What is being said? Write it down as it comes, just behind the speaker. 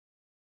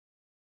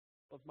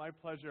Well, it's my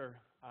pleasure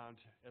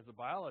as a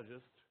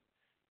biologist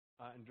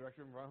and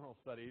director of environmental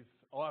studies.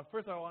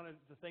 First, I wanted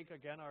to thank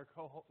again our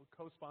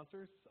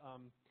co-sponsors.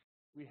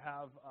 We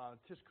have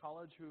Tisch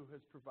College, who has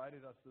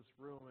provided us this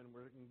room, and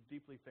we're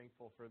deeply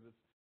thankful for this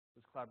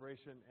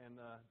collaboration, and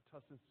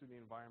Tufts Institute of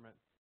the Environment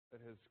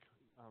that has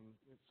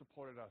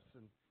supported us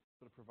in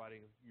sort of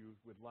providing you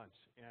with lunch.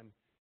 And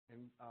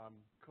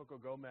Coco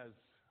Gomez,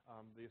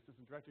 the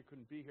assistant director,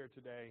 couldn't be here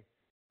today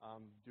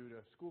due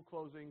to school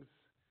closings.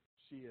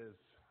 She is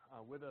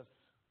with us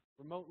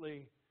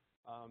remotely,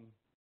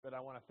 but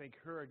I want to thank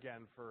her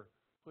again for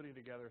putting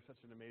together such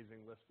an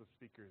amazing list of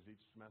speakers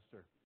each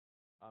semester.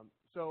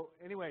 So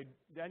anyway,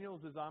 Daniel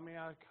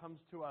Zizzamia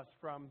comes to us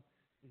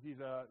he's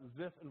a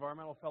Ziff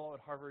environmental fellow at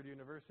Harvard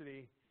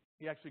University.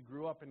 He actually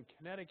grew up in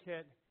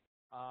Connecticut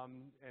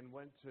and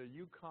went to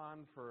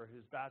UConn for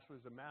his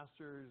bachelor's and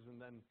master's,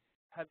 and then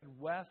headed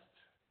west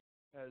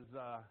as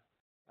a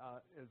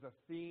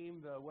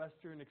theme, the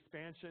Western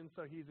expansion.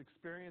 So he's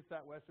experienced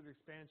that Western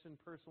expansion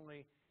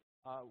personally.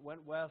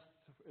 Went west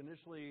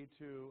initially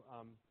to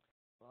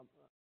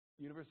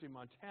University of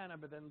Montana,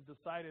 but then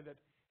decided that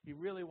he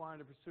really wanted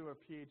to pursue a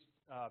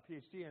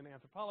PhD in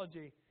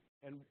anthropology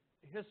and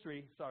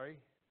history.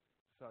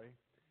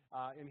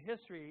 In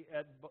history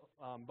at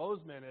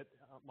Bozeman at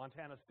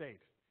Montana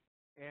State,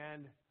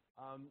 and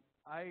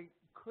I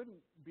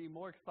couldn't be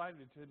more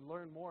excited to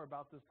learn more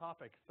about this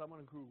topic.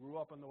 Someone who grew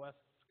up on the West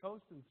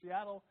Coast in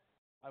Seattle,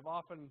 I've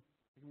often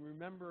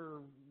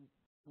remember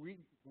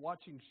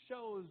watching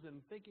shows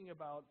and thinking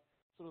about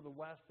sort of the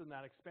West and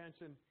that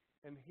expansion.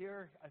 And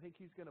here, I think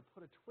he's going to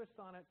put a twist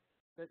on it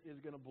that is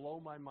going to blow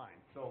my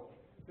mind. So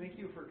thank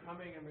you for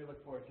coming, and we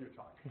look forward to your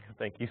talk.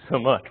 Thank you so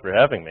much for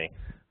having me.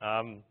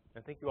 And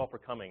thank you all for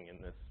coming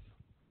in this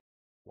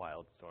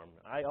wild storm.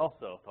 I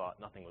also thought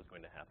nothing was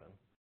going to happen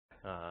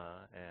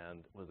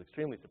and was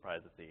extremely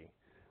surprised to see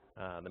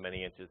the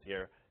many inches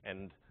here,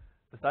 and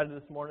decided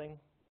this morning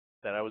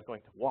that I was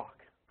going to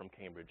walk from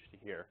Cambridge to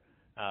here,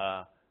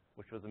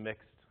 which was a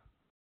mixed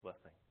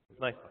blessing. It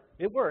was nice.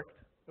 It worked,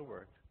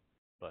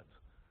 but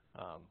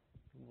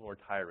more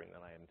tiring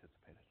than I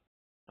anticipated.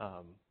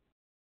 I'm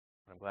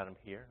glad I'm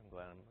here.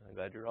 I'm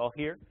glad you're all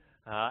here.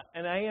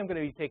 And I am going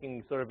to be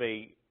taking sort of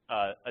a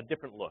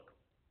different look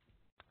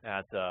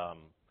at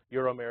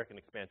Euro-American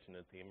expansion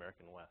into the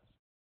American West.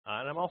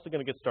 And I'm also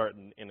going to get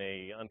started in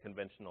a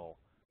unconventional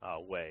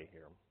way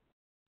here.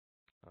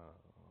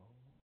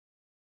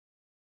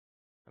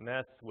 And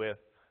that's with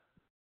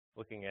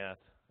looking at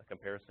a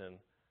comparison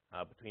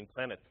between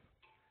planets.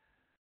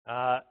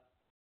 So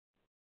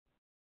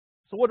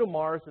what do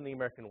Mars and the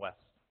American West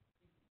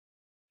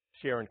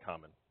share in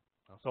common?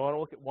 So I want to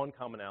look at one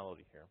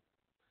commonality here.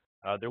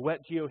 They're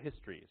wet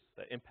geohistories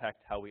that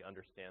impact how we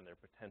understand their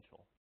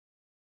potential.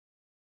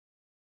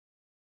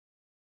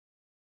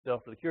 So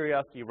for the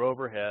Curiosity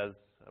rover has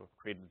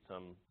created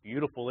some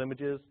beautiful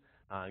images,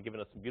 given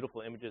us some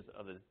beautiful images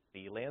of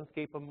the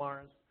landscape of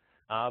Mars.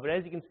 But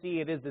as you can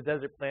see, it is the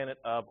desert planet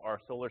of our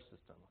solar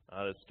system.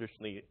 It's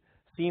traditionally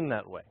seen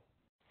that way.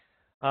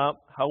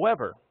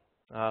 However,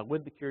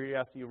 with the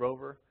Curiosity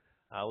rover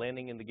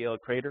landing in the Gale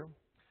crater,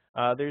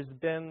 there's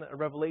been a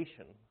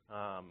revelation,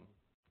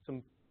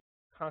 some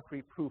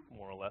concrete proof,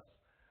 more or less,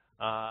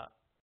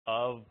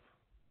 of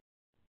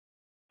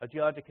a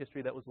geologic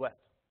history that was wet.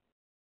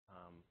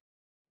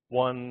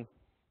 One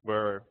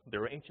where there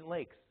were ancient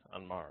lakes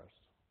on Mars,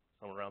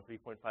 somewhere around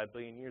 3.5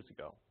 billion years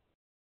ago.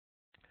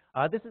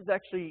 This has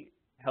actually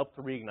helped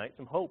to reignite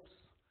some hopes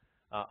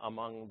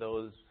among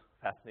those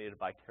fascinated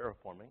by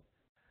terraforming,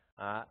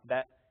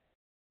 that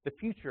the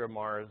future of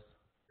Mars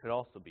could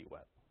also be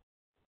wet.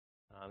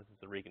 This is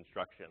the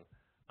reconstruction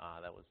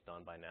that was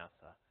done by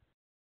NASA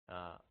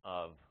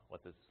of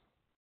what this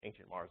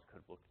ancient Mars could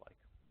have looked like.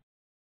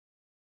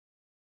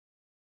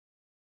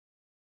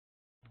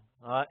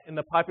 In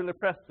the popular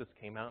press, this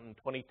came out in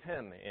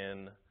 2010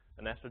 in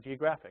the National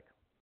Geographic,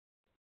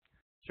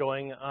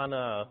 showing on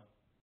a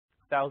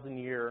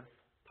 1,000-year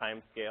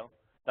time scale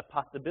the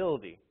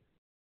possibility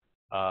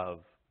of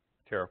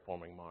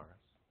terraforming Mars,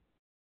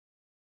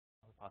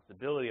 the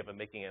possibility of it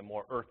making it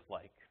more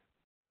Earth-like.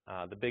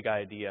 The big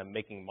idea,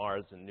 making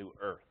Mars a new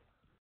Earth.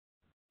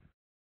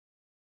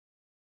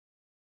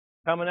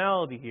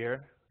 Commonality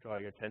here, draw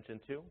your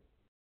attention to,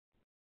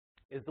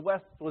 is the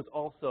West was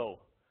also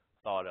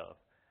thought of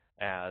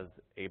as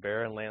a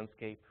barren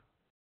landscape,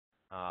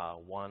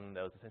 one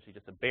that was essentially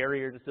just a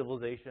barrier to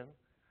civilization,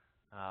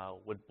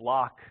 would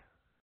block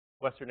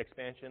Western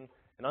expansion,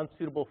 and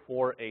unsuitable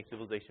for a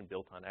civilization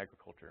built on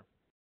agriculture.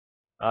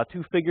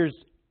 Two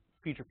figures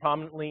feature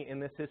prominently in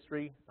this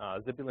history,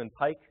 Zebulon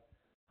Pike,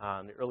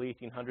 in the early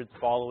 1800s,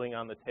 following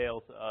on the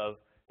tails of,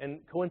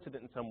 and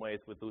coincident in some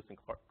ways with Lewis and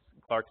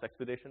Clark's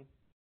expedition.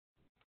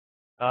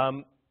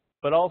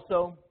 But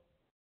also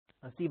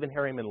Stephen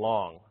Harriman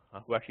Long,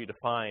 who actually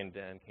defined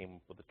and came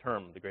up with the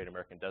term the Great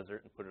American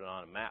Desert and put it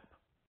on a map.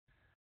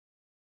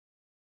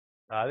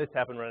 This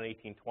happened around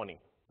 1820.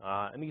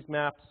 And these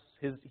maps,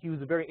 he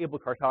was a very able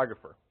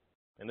cartographer.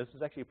 And this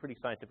was actually a pretty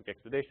scientific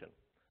expedition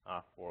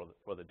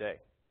for the day.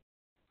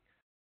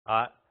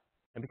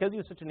 And because he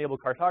was such an able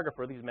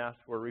cartographer, these maps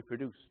were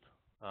reproduced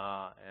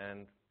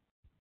and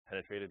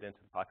penetrated into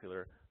the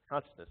popular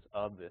consciousness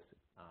of this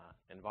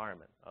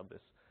environment,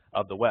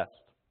 of the West,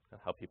 and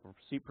how people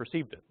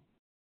perceived it.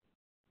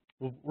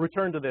 We'll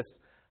return to this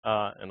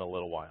in a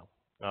little while.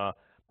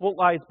 What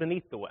lies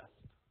beneath the West?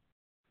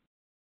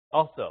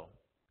 Also,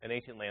 an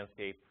ancient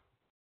landscape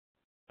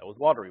that was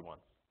watery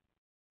once.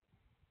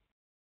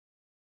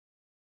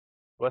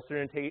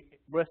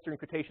 Western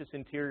Cretaceous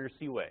Interior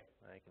Seaway.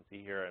 You can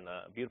see here in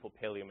a beautiful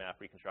paleomap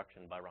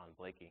reconstruction by Ron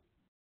Blakey.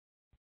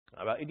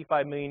 About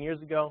 85 million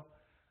years ago,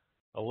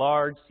 a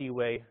large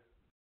seaway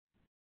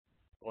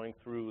going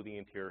through the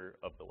interior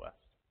of the West.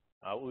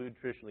 What we would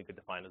traditionally could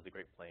define as the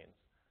Great Plains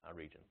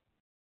region.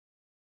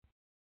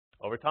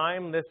 Over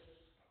time, this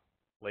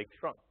lake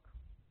shrunk,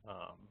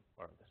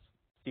 or this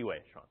seaway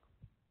shrunk.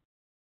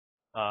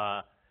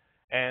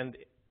 And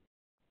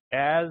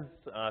as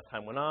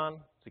time went on,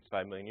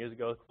 65 million years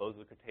ago, close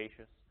of the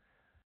Cretaceous,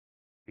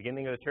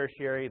 beginning of the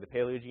Tertiary, the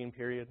Paleogene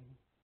period,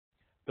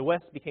 the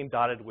West became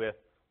dotted with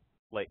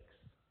lakes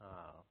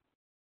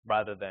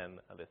rather than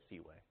this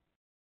seaway.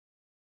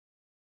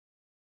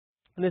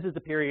 And this is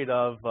the period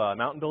of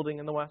mountain building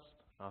in the West.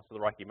 So the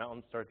Rocky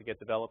Mountains started to get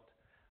developed,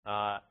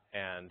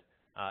 and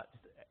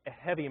just a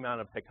heavy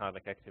amount of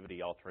tectonic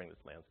activity altering this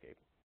landscape.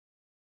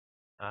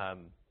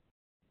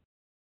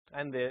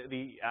 And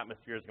the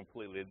atmosphere is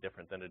completely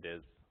different than it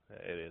is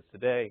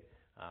today.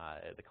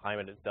 The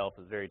climate itself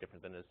is very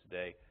different than it is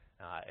today.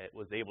 It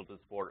was able to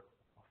support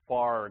a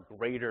far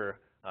greater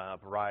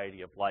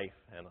variety of life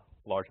and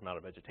a large amount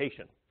of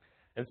vegetation.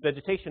 And this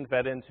vegetation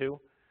fed into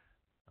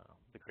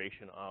the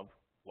creation of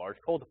large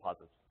coal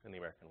deposits in the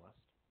American West,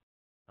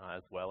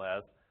 as well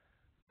as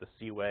the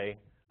seaway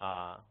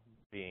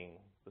being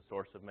the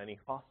source of many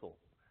fossils,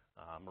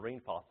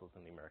 marine fossils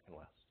in the American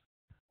West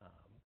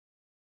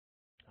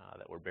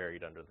that were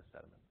buried under the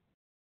sediment.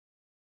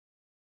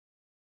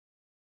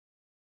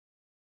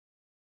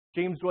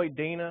 James Dwight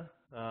Dana,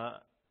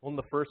 one of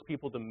the first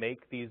people to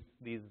make these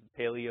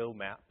paleo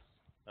maps,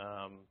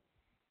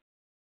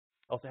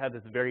 also had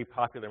this very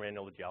popular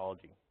manual of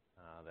geology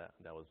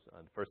that was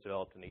first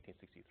developed in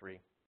 1863.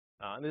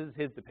 And this is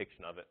his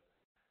depiction of it.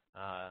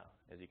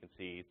 As you can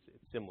see,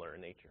 it's similar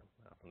in nature.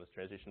 From this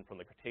transition from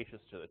the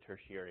Cretaceous to the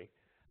Tertiary,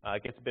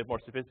 it gets a bit more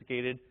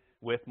sophisticated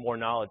with more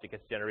knowledge that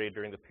gets generated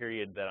during the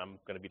period that I'm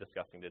going to be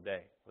discussing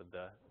today, with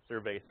the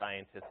survey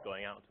scientists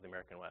going out into the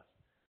American West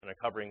and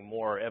uncovering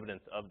more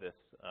evidence of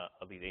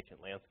these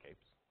ancient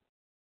landscapes.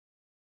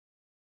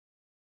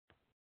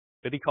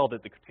 But he called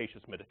it the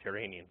Cretaceous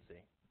Mediterranean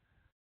Sea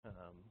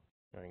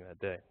during that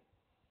day.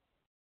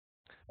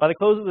 By the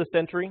close of the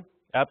century,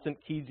 absent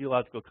key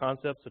geological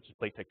concepts such as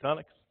plate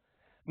tectonics,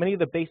 many of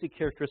the basic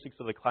characteristics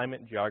of the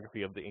climate and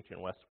geography of the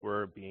ancient West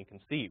were being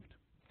conceived.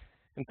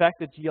 In fact,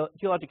 the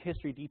geologic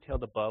history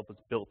detailed above was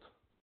built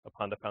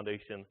upon the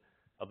foundation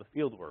of the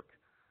fieldwork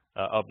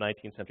of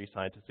 19th century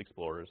scientists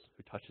explorers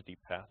who touched the deep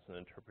past and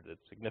interpreted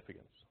its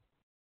significance.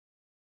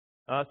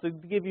 So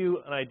to give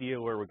you an idea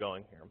where we're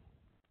going here,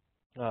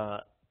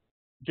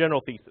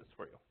 general thesis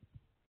for you.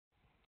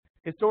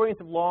 Historians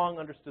have long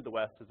understood the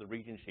West as a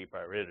region shaped by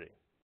aridity.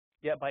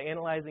 Yet by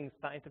analyzing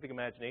scientific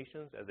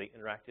imaginations as they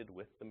interacted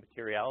with the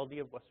materiality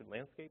of Western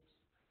landscapes,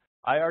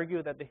 I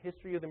argue that the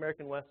history of the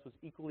American West was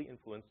equally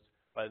influenced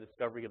by the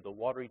discovery of the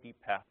watery deep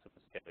paths of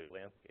the scaly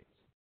landscapes.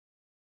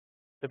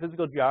 The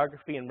physical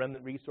geography and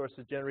remnant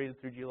resources generated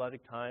through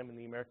geologic time in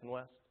the American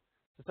West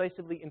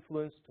decisively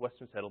influenced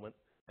Western settlement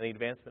and the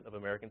advancement of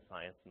American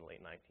science in the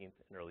late 19th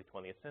and early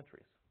 20th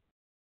centuries.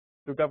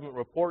 Through government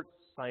reports,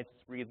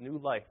 scientists breathed new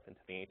life into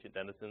the ancient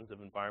denizens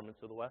of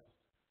environments of the West.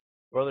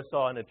 Where others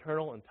saw an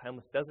eternal and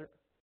timeless desert,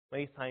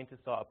 many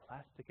scientists saw a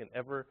plastic and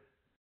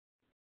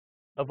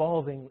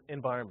ever-evolving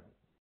environment.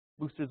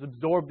 Boosters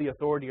absorbed the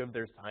authority of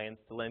their science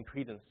to lend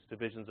credence to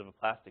visions of a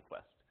plastic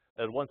West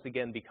that would once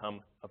again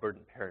become a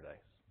verdant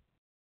paradise.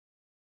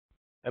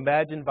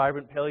 Imagined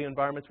vibrant paleo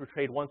environments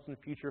portrayed once and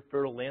future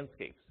fertile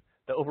landscapes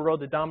that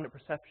overrode the dominant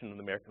perception of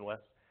the American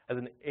West as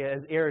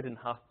arid and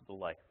hostile to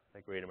life,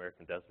 that great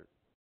American desert.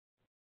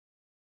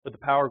 With the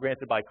power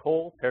granted by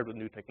coal paired with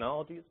new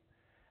technologies,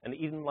 and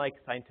Eden-like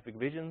scientific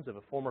visions of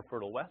a former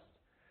fertile West,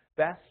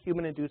 vast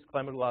human-induced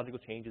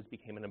climatological changes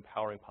became an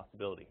empowering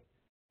possibility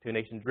to a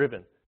nation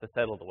driven to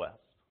settle the West.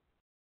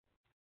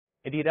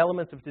 Indeed,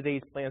 elements of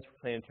today's plans for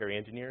planetary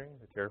engineering,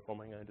 the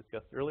terraforming I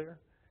discussed earlier,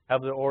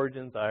 have their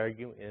origins, I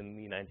argue, in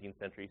the 19th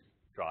century's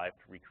drive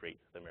to recreate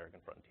the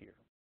American frontier.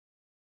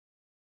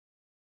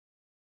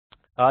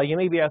 You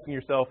may be asking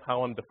yourself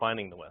how I'm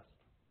defining the West.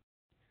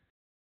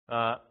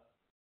 I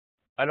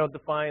don't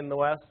define the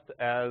West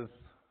as,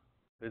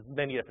 there's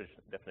many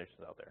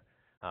definitions out there.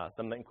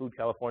 Some that include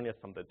California,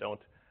 some that don't.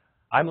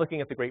 I'm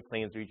looking at the Great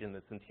Plains region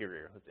that's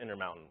interior, that's inner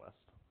mountain West,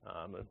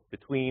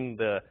 between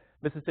the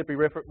Mississippi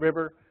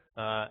River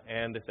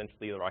and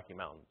essentially the Rocky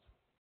Mountains.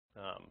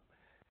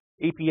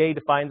 EPA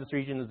defines this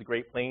region as the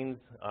Great Plains.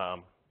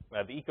 We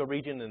have the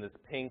ecoregion in this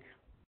pink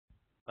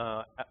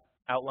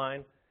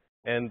outline,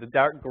 and the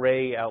dark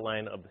gray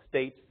outline of the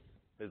states,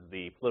 is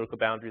the political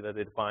boundary that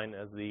they define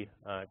as the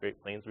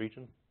Great Plains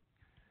region.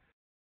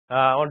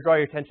 I want to draw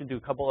your attention to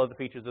a couple other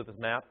features of this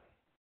map.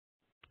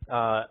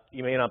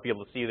 You may not be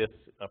able to see this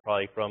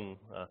probably from,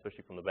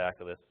 especially from the back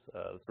of this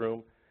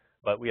room,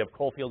 but we have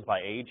coal fields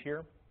by age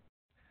here.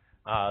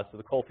 So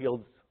the coal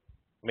fields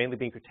mainly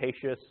being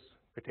Cretaceous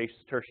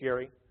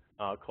Tertiary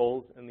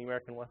coals in the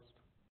American West.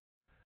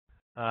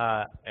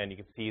 And you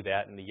can see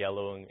that in the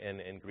yellow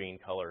and green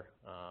color,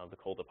 the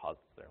coal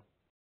deposits there.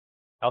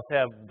 I also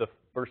have the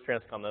first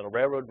transcontinental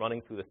railroad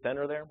running through the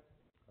center there.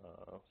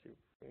 Let's see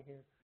right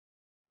here.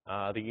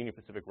 The Union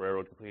Pacific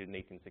Railroad completed in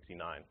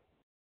 1869.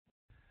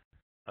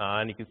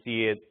 And you can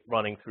see it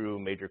running through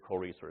major coal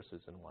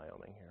resources in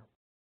Wyoming here.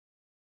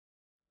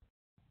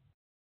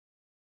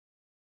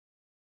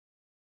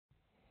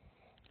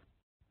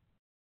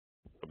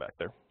 Go back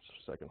there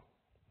just a second.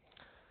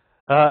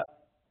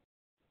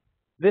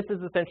 This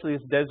is essentially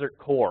this desert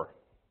core,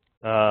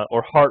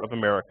 or heart of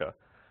America,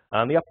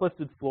 on the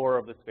uplifted floor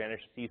of the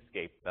Spanish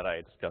seascape that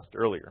I discussed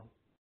earlier.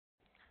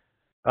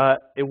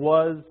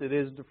 It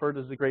is referred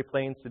to as the Great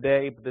Plains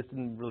today, but this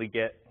didn't really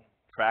get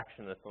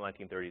traction until the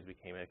 1930s.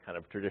 Became a kind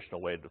of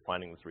traditional way of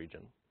defining this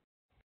region.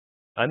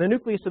 And the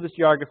nucleus of this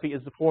geography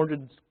is the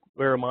 400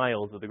 square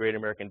miles of the Great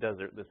American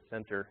Desert, this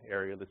center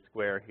area, this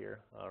square here,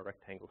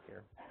 rectangle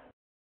here.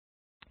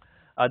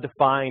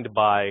 Defined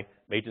by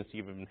Major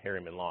Stephen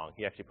Harriman Long.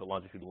 He actually put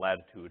longitude and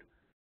latitude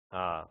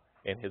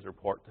in his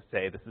report to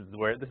say this is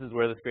where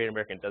this Great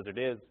American Desert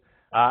is.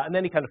 And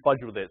then he kind of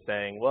fudged with it,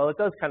 saying, well, it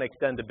does kind of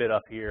extend a bit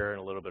up here and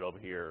a little bit over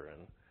here.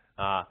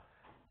 And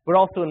but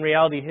also in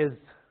reality, his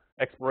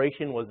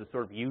exploration was a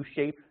sort of U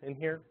shape in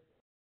here,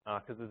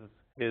 because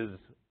his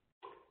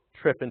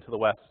trip into the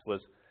West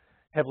was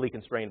heavily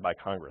constrained by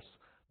Congress,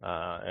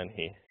 and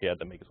he had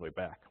to make his way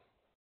back.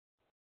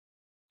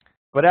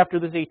 But after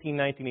this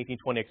 1819,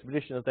 1820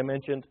 expedition, as I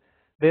mentioned,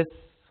 this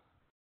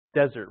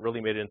desert really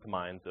made it into the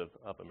minds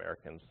of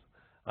Americans.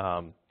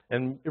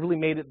 And it really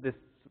made it this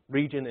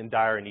region in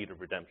dire need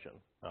of redemption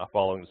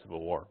following the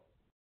Civil War.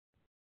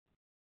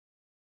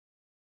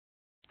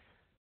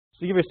 So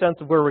to give you a sense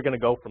of where we're going to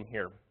go from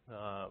here,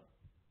 I'm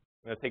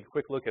going to take a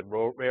quick look at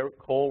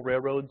coal,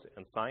 railroads,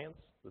 and science,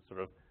 the sort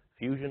of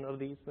fusion of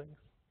these things.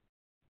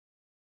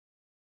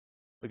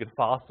 Look at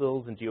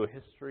fossils and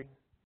geohistory.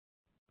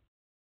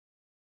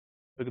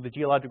 Look at the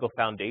geological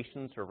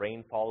foundations for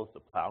rainfall as the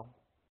plow.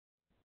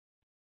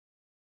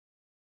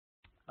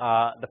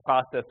 The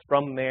process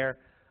from there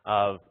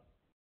of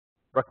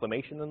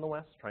reclamation in the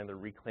West, trying to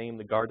reclaim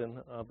the garden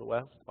of the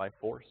West by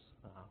force,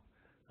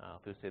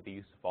 through, say, the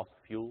use of fossil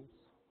fuels,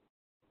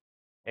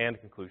 and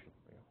conclusion.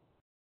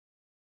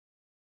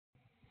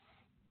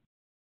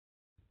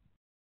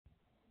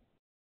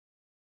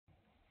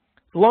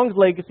 Long's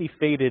legacy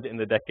faded in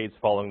the decades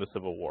following the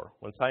Civil War,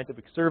 when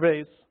scientific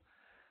surveys,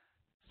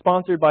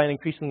 sponsored by an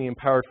increasingly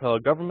empowered federal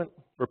government,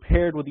 were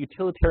paired with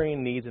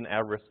utilitarian needs and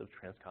avarice of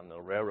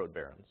transcontinental railroad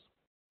barons.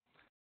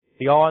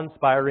 The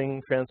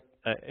awe-inspiring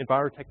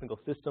envirotechnical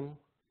system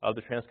of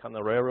the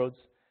transcontinental railroads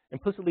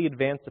implicitly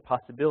advanced the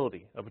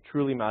possibility of a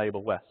truly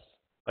malleable West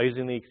by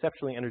using the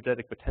exceptionally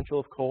energetic potential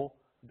of coal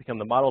to become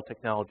the model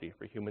technology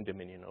for human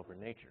dominion over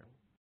nature.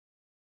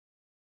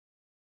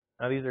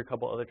 Now, these are a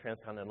couple other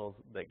transcontinentals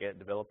that get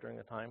developed during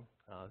the time.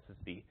 This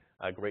is the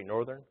Great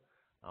Northern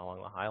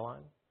along the High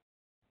Line.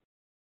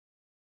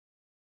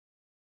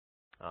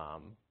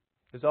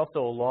 There's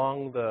also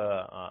along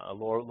the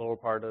lower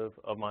part of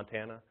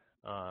Montana,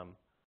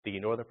 the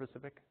Northern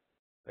Pacific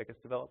that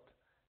gets developed,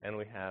 and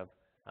we have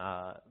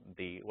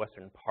the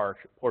western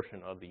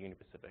portion of the Union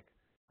Pacific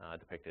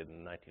depicted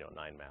in the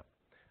 1909 map.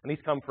 And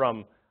these come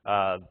from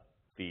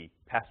the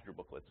passenger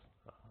booklets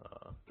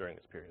during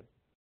this period.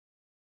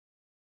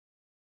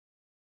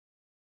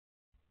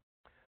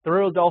 The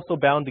railroads also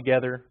bound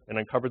together and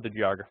uncovered the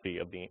geography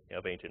of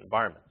ancient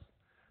environments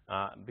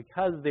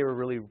because they were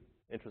really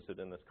interested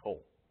in this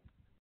coal.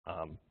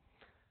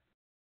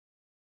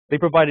 They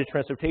provided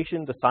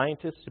transportation to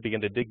scientists to begin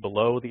to dig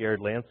below the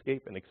arid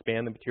landscape and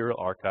expand the material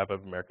archive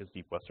of America's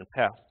deep western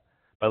past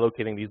by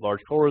locating these large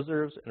coal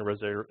reserves and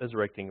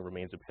resurrecting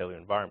remains of paleo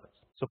environments.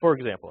 So for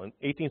example, in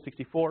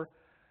 1864,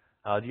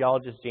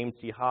 geologist James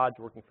C. Hodge,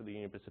 working for the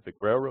Union Pacific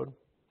Railroad,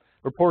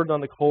 reported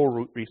on the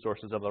coal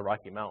resources of the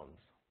Rocky Mountains.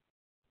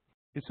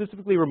 He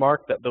specifically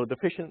remarked that though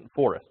deficient in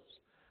forests,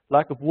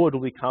 lack of wood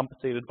will be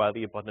compensated by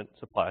the abundant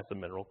supplies of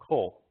mineral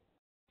coal.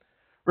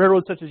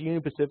 Railroads such as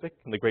Union Pacific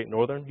and the Great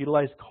Northern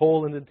utilized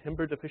coal in the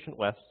timber-deficient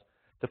West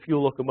to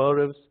fuel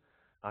locomotives,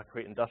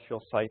 create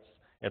industrial sites,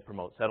 and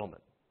promote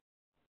settlement.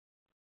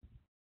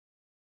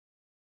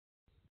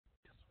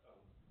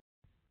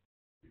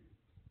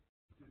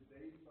 Did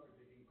they start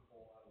digging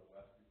coal out of the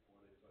West before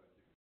they started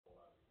digging coal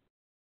out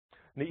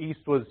of the East?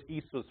 The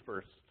East was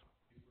first.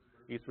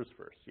 East was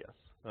first, yes.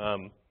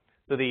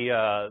 So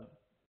the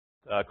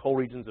coal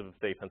regions of,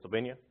 say,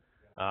 Pennsylvania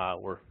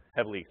were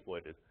heavily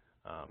exploited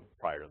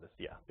prior to this.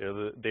 Yeah,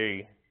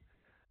 they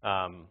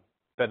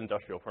fed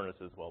industrial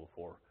furnaces well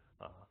before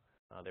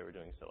they were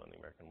doing so in the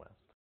American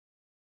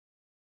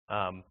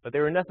West. But they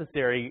were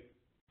necessary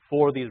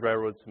for these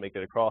railroads to make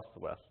it across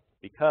the West,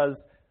 because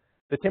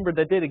the timber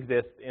that did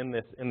exist in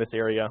this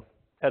area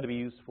had to be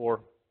used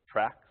for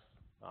tracks,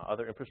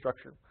 other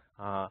infrastructure.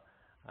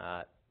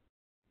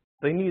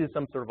 They needed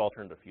some sort of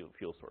alternative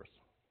fuel source.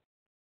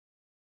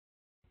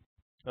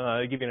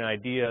 To give you an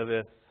idea of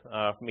this,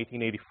 from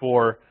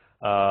 1884,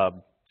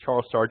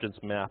 Charles Sargent's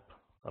map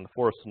on the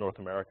forests of North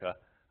America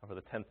for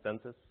the 10th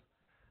census,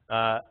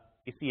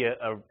 you see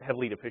a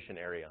heavily deficient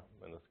area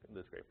in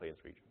this Great Plains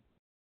region.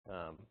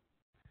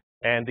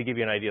 And to give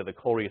you an idea of the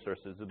coal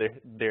resources,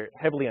 they're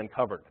heavily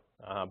uncovered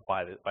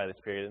by this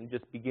period, and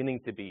just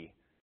beginning to be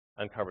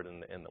uncovered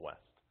in the West,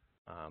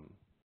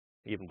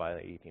 even by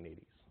the 1880s,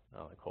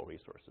 coal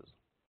resources.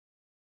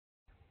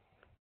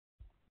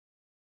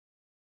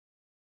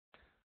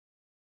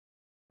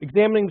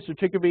 Examining the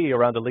stratigraphy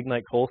around the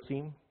lignite coal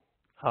seam,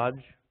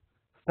 Hodge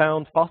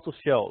found fossil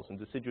shells and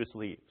deciduous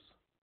leaves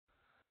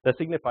that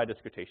signified its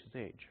Cretaceous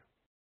age,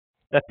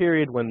 that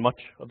period when much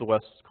of the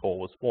West's coal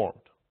was formed.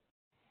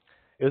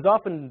 It was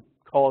often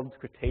called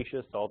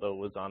Cretaceous, although it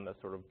was on the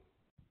sort of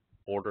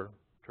border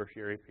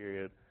Tertiary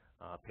period,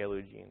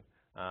 Paleogene.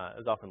 It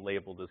was often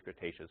labeled as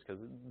Cretaceous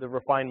because the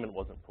refinement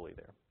wasn't fully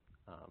there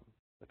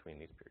between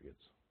these periods.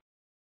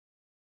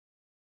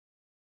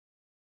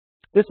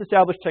 This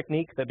established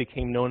technique that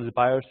became known as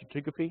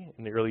biostratigraphy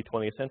in the early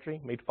 20th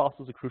century made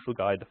fossils a crucial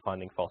guide to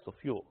finding fossil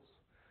fuels.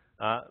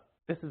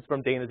 This is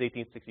from Dana's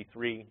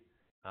 1863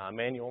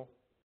 manual,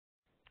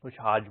 which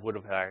Hodge would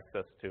have had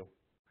access to,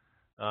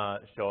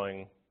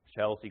 showing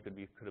shells he could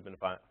have been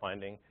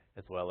finding,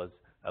 as well as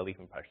leaf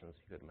impressions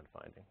he could have been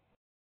finding.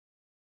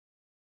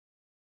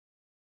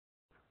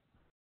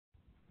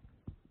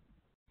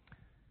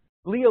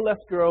 Leo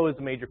Lescuro is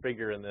a major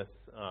figure in this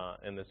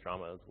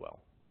drama as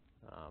well.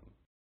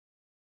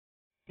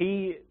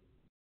 He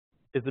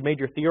is a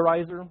major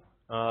theorizer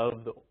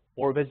of the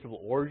vegetable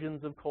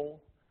origins of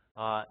coal,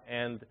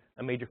 and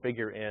a major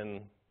figure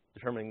in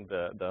determining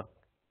the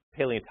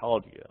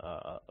paleontology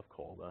of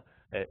coal,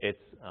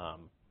 its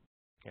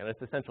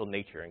essential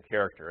nature and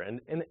character,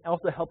 and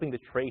also helping to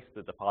trace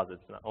the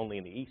deposits not only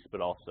in the East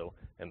but also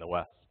in the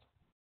West.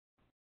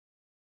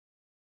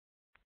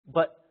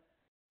 But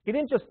he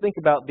didn't just think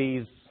about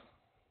these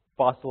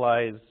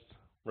fossilized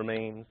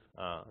remains,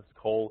 this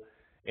coal,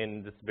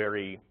 in this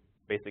very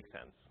basic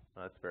sense.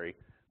 That's very,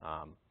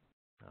 I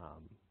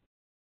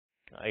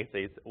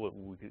say what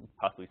we could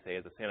possibly say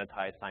is a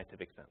sanitized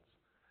scientific sense.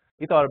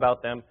 He thought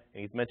about them,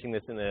 and he's mentioning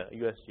this in the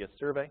USGS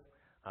survey,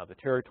 the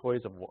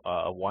territories of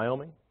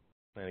Wyoming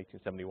in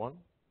 1871.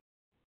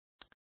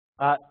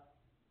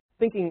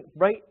 Thinking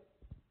right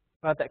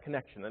about that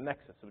connection, the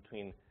nexus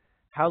between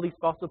how these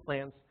fossil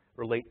plants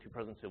relate to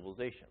present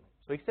civilization.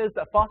 So he says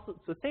that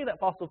say that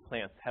fossil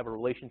plants have a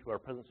relation to our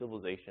present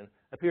civilization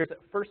appears at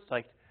first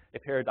sight a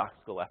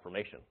paradoxical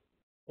affirmation.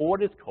 For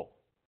what is coal?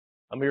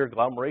 A mere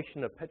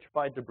agglomeration of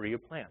petrified debris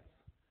of plants.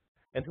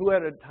 And who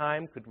at a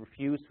time could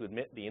refuse to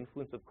admit the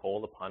influence of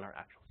coal upon our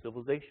actual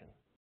civilization?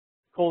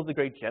 Coal is a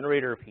great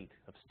generator of heat,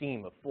 of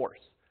steam, of force,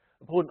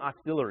 a potent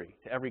auxiliary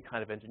to every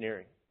kind of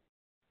engineering.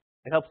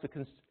 It helps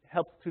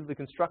through the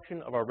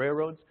construction of our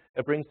railroads.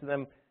 It brings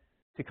them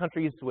to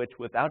countries which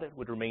without it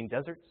would remain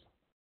deserts,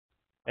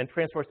 and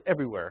transports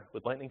everywhere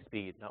with lightning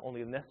speed, not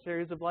only the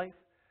necessaries of life,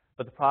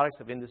 but the products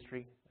of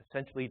industry,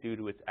 essentially due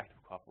to its active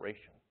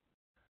cooperation.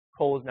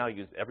 Coal is now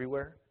used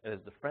everywhere and is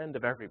the friend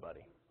of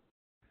everybody.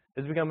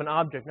 It has become an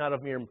object not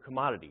of mere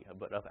commodity,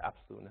 but of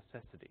absolute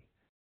necessity.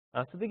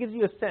 So that gives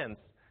you a sense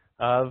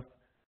of,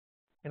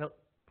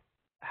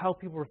 how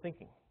people were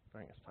thinking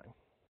during this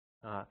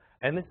time.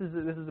 And this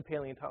is a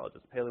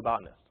paleontologist,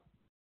 paleobotanist.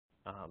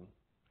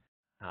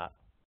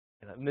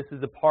 And this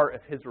is a part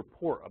of his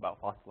report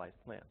about fossilized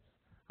plants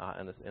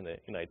in the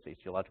United States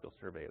Geological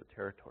Survey of the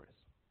Territories.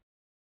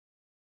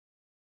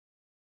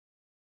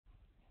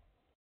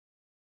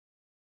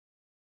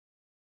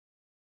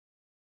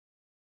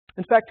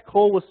 In fact,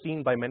 coal was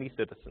seen by many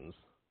citizens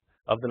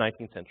of the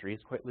 19th century as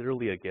quite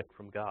literally a gift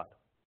from God.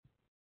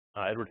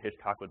 Edward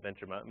Hitchcock would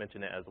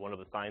mention it as one of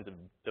the signs of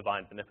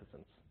divine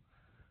beneficence.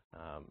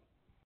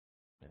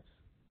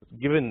 It's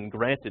given,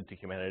 granted to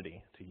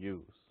humanity to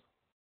use.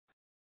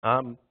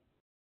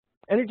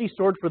 Energy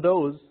stored for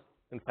those,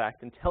 in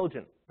fact,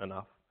 intelligent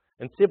enough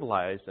and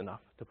civilized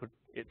enough to put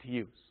it to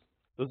use.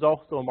 It was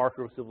also a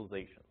marker of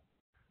civilization.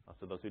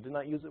 So those who did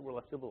not use it were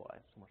less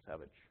civilized, more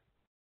savage.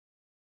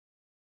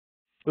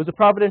 It was a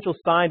providential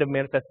sign of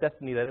manifest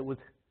destiny that it was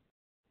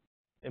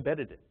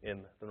embedded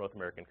in the North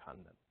American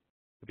continent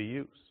to be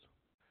used.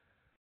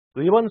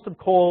 The abundance of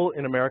coal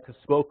in America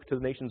spoke to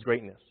the nation's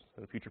greatness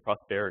and future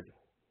prosperity.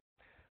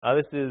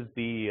 This is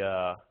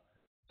the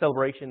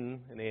celebration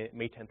in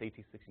May 10th,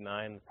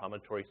 1869, the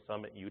Promontory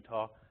Summit,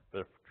 Utah, for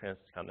the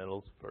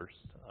Transcontinental's first,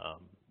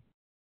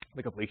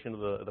 the completion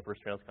of the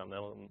first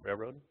Transcontinental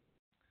Railroad.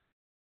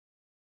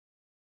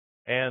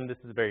 And this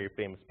is a very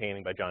famous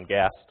painting by John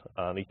Gast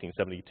in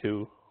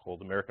 1872,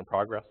 called American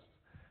Progress.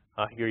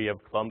 Here you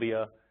have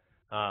Columbia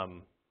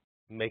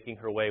making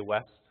her way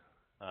west,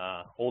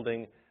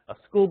 holding a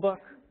school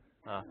book,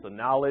 so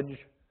knowledge,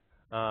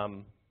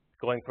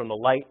 going from the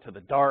light to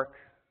the dark,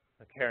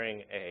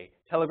 carrying a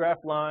telegraph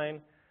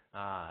line,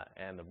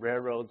 and the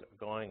railroads are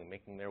going and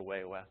making their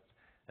way west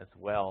as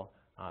well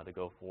to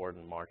go forward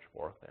and march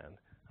forth and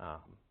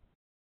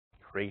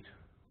create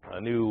a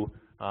new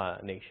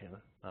nation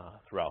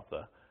throughout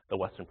the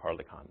western part of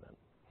the continent.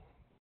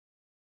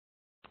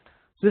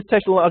 So this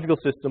technological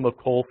system of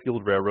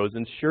coal-fueled railroads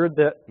ensured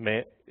that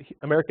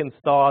Americans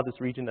saw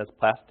this region as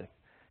plastic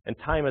and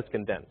time as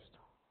condensed.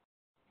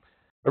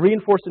 It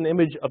reinforced an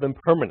image of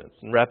impermanence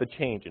and rapid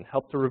change and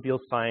helped to reveal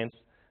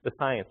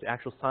the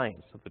actual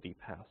science of the deep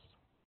past.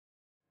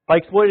 By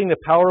exploiting the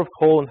power of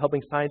coal and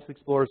helping science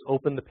explorers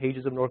open the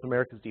pages of North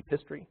America's deep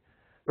history,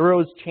 the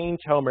railroads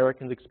changed how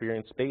Americans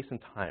experience space and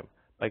time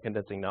by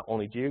condensing not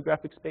only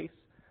geographic space,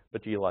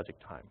 but geologic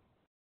time.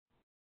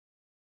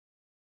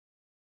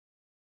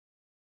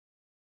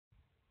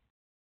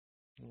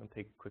 I'm going to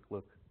take a quick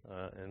look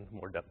in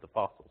more depth of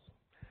fossils.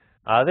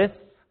 This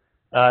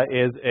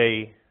is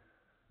a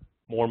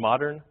more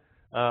modern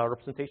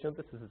representation of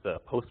this. This is a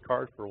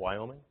postcard for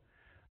Wyoming.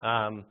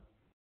 And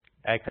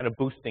kind of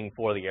boosting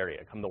for the area.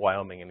 Come to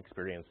Wyoming and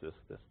experience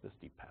this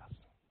deep past.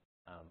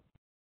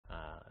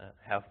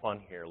 Have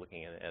fun here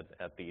looking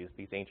at these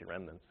ancient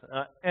remnants.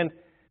 And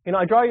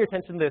I draw your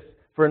attention to this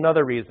for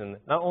another reason.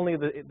 Not only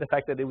the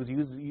fact that it was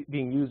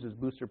being used as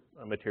booster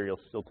material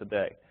still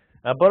today,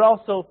 but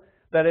also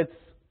that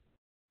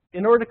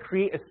in order to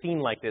create a scene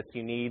like this,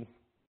 you need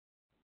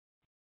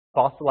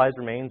fossilized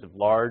remains of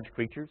large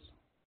creatures.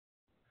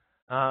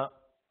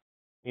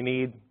 You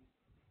need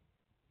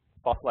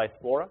fossilized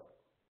flora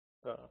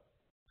to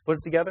put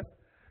it together,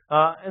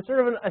 and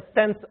sort of a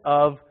sense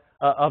of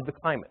the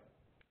climate,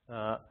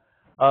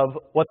 of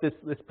what this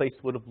place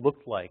would have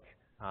looked like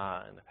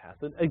in the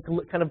past, a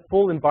kind of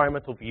full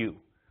environmental view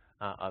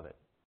of it.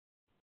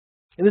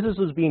 And this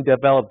was being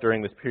developed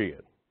during this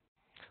period.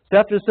 So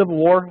after the Civil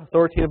War,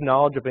 authoritative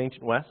knowledge of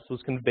ancient West was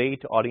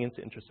conveyed to audience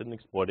interested in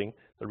exploiting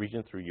the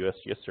region through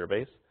USGS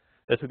surveys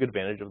that took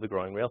advantage of the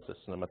growing rail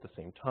system at the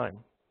same time.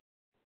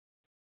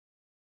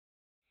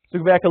 So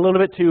go back a little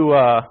bit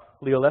to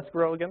Leo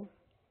Lescaro again. In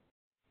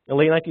the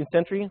late 19th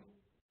century,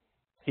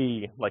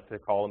 he liked to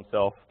call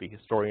himself the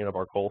historian of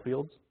our coal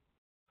fields.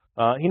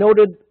 He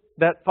noted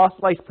that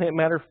fossilized plant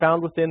matter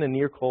found within and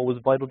near coal was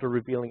vital to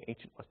revealing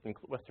ancient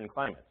Western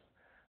climates.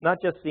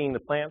 Not just seeing the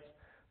plants,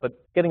 but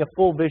getting a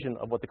full vision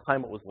of what the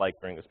climate was like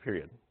during this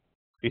period.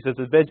 He says,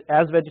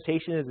 as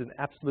vegetation is in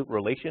absolute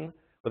relation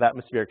with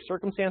atmospheric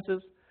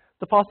circumstances,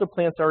 the fossil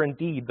plants are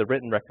indeed the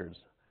written records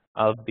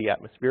of the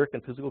atmospheric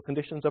and physical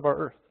conditions of our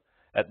Earth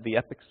at the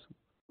epochs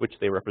which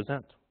they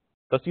represent.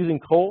 Thus, using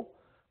coal,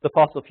 the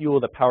fossil fuel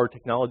that powered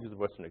technologies of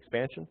Western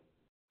expansion,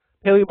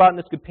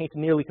 paleobotanists could paint a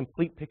nearly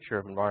complete picture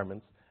of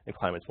environments and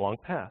climates long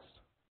past.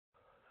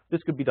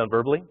 This could be done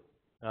verbally,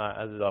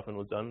 as it often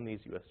was done in these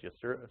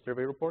USGS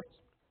survey reports,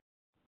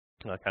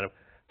 kind of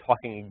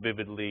talking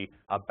vividly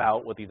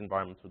about what these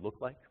environments would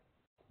look like,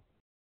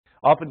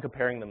 often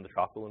comparing them to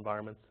tropical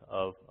environments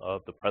of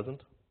the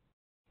present.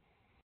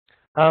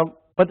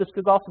 But this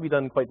could also be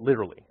done quite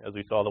literally, as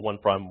we saw the one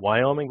from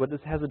Wyoming, but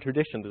this has a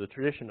tradition, the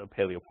tradition of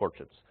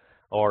paleoportraits,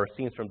 or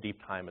scenes from deep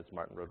time, as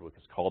Martin Rodwick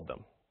has called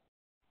them.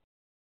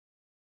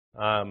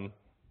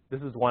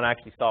 This is one I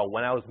actually saw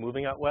when I was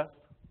moving out west.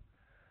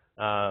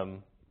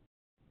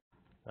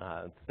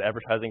 It's the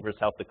advertising for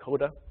South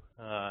Dakota.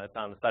 It's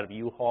on the side of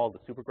U-Haul, the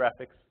super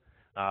graphics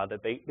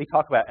that they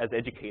talk about as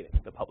educating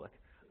the public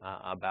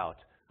about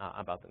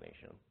the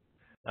nation.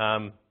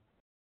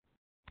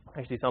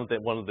 Actually,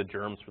 one of the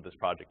germs for this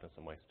project in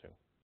some ways too.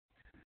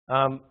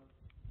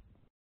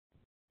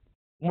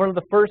 One of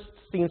the first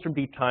scenes from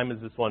deep time is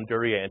this one,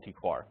 Duria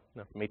Antiquaire,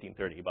 from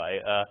 1830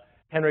 by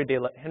Henry de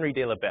la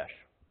Beche.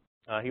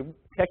 He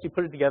actually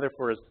put it together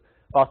for his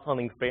fossil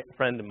hunting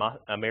friend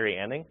Mary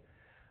Anning.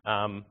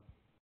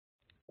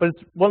 But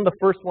it's one of the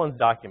first ones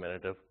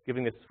documented of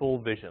giving this full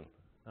vision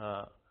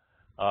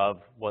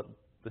of what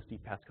this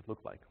deep past could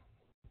look like.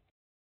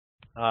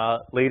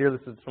 Later,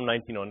 this is from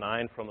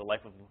 1909, from The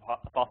Life of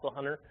a Fossil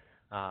Hunter,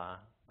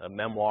 a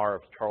memoir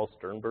of Charles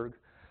Sternberg,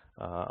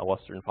 a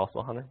Western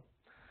fossil hunter.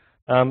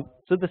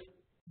 So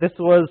this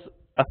was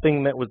a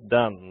thing that was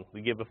done.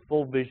 We give a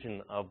full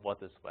vision of what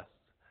this West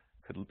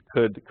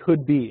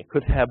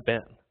could have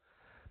been.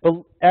 But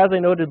as I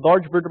noted,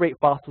 large vertebrate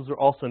fossils are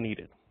also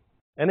needed,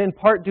 and in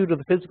part due to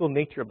the physical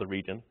nature of the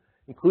region,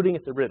 including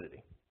its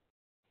aridity.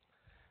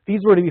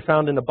 These were to be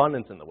found in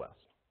abundance in the West.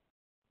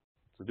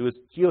 So due to its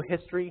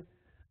geohistory,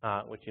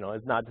 which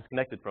is not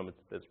disconnected from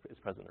its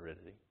present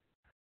aridity,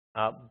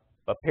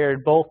 but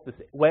paired both this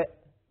wet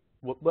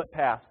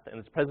past and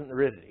its present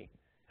aridity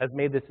has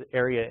made this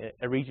area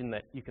a region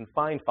that you can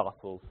find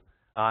fossils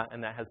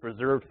and that has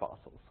preserved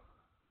fossils,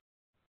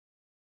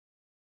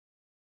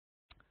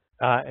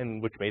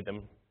 and which made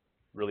them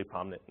really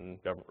prominent in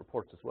government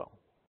reports as well.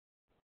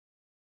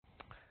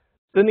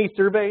 So in these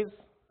surveys,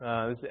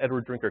 this is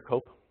Edward Drinker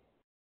Cope,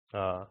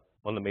 one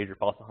of the major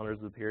fossil hunters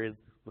of the period,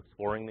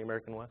 exploring the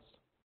American West.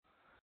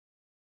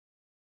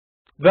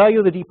 Value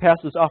of the deep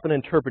past is often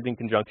interpreted in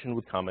conjunction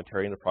with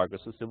commentary on the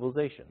progress of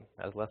civilization,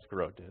 as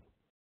Lescaro did.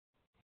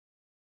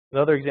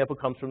 Another example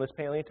comes from this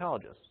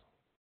paleontologist.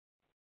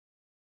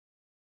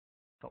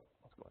 Oh,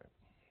 let's go ahead.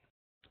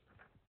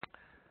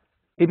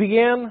 He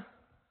began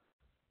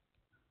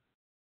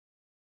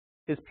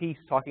his piece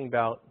talking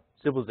about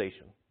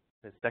civilization.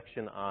 His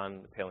section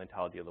on the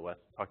paleontology of the West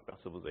talked about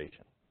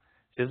civilization.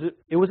 He says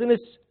it was in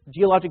its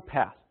geologic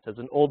past as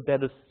an old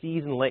bed of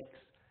seas and lakes,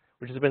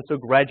 which has been so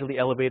gradually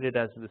elevated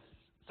as this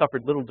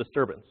suffered little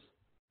disturbance,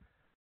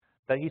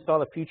 that he saw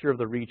the future of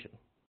the region.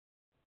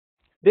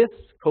 This,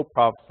 Cope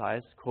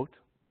prophesies, quote,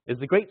 is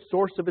the great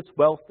source of its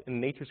wealth in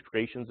nature's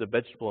creations of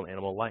vegetable and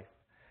animal life,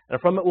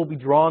 and from it will be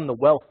drawn the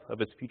wealth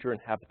of its future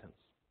inhabitants,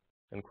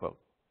 end quote.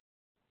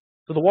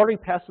 So the watery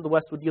past of the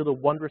West would yield a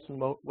wondrous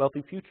and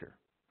wealthy future.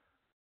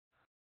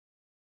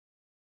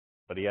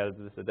 But he added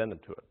this addendum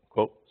to it,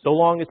 quote, so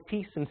long as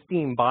peace and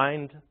steam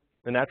bind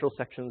the natural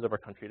sections of our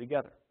country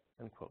together,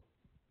 end quote.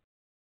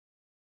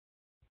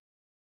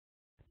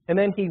 And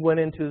then he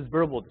went into his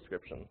verbal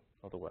description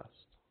of the West,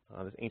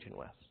 this ancient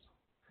West.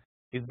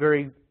 These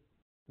very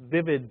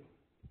vivid,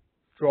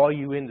 draw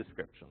you in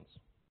descriptions.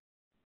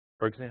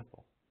 For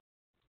example,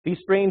 these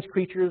strange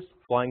creatures,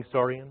 flying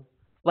saurian,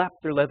 flap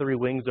their leathery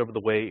wings over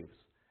the waves,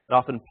 and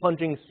often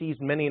plunging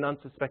seized many an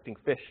unsuspecting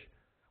fish,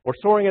 or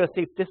soaring at a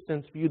safe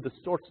distance viewed the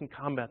sorts and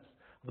combats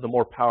of the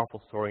more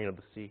powerful saurian of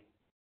the sea.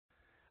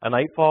 At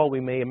nightfall,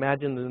 we may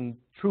imagine them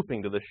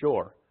trooping to the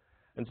shore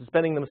and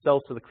suspending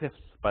themselves to the cliffs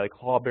by the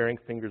claw-bearing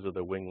fingers of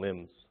their winged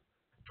limbs.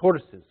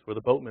 Tortoises were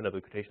the boatmen of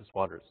the Cretaceous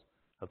waters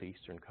of the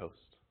eastern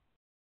coast.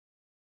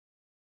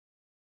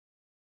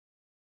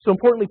 So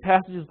importantly,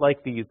 passages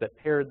like these that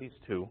paired these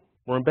two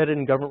were embedded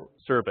in government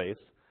surveys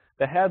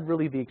that had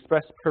really the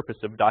express purpose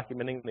of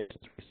documenting the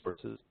nation's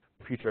resources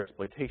for future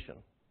exploitation.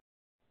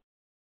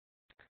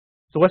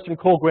 So Western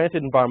coal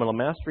granted environmental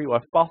mastery,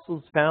 while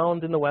fossils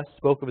found in the West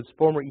spoke of its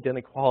former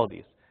Edenic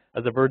qualities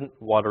as a verdant,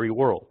 watery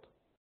world.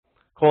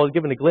 Coal had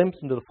given a glimpse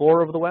into the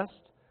flora of the West,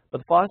 but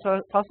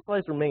the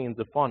fossilized remains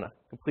of fauna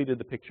completed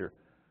the picture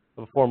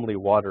of a formerly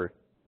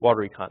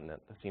watery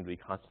continent that seemed to be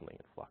constantly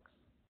in flux.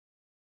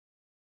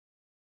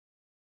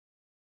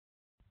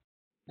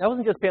 That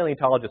wasn't just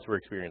paleontologists who were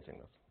experiencing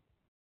this.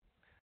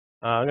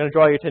 I'm going to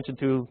draw your attention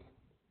to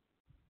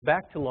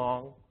back to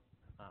Long's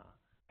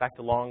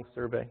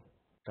survey,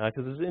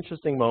 because there's an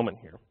interesting moment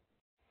here.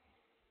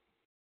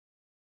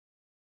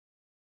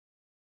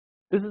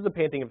 This is a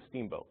painting of a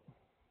steamboat.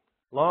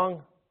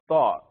 Long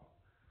thought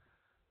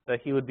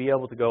that he would be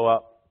able to go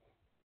up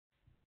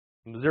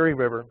the Missouri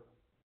River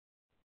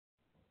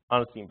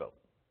on a steamboat.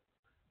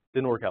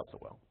 Didn't work out so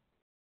well.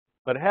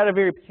 But it had a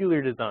very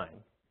peculiar design.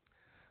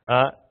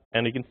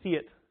 And you can see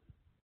it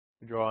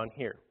drawn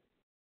here.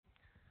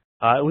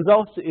 It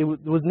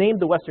was named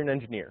the Western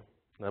Engineer,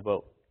 the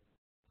boat,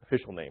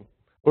 official name.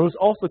 But it was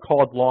also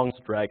called Long's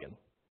Dragon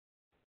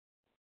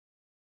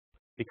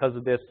because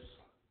of this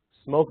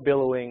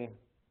smoke-billowing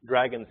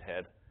dragon's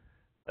head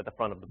at the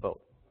front of the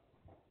boat.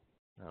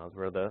 That was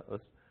where the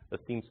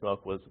steam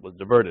smoke was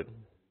diverted.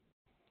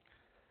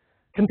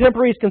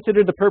 Contemporaries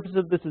considered the purpose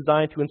of this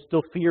design to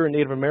instill fear in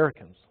Native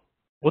Americans.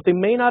 What they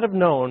may not have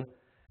known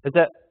is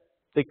that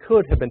they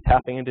could have been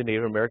tapping into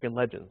Native American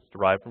legends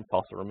derived from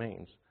fossil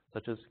remains,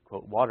 such as,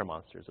 quote, water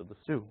monsters of the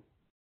Sioux.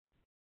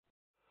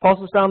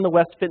 Fossils found in the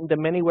West fit into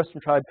many Western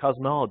tribe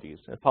cosmologies,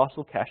 and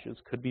fossil caches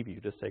could be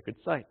viewed as sacred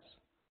sites.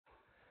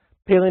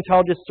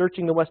 Paleontologists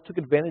searching the West took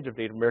advantage of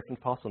Native American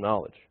fossil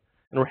knowledge,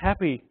 and were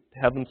happy to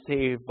have them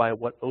saved by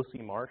what O.C.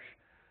 Marsh,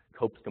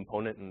 Cope's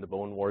component in the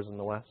Bone Wars in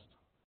the West.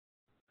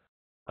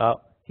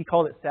 He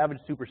called it savage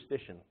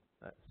superstition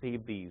that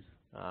saved these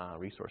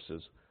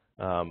resources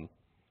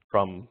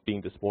from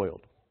being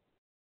despoiled.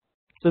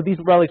 So these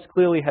relics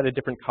clearly had a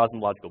different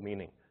cosmological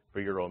meaning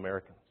for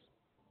Euro-Americans.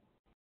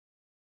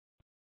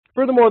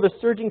 Furthermore, the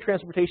surging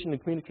transportation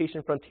and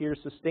communication frontiers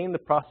sustained the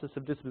process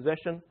of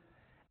dispossession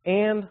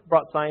and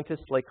brought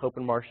scientists like Cope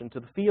and Marsh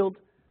into the field,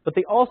 but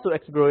they also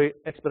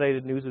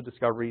expedited news of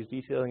discoveries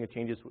detailing the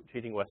changes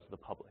changing West to the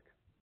public.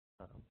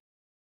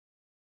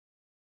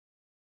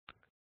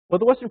 But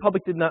the Western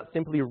public did not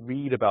simply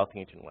read about the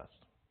ancient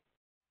West.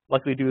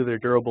 Luckily, due to their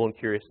durable and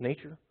curious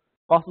nature,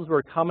 fossils were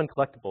a common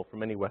collectible for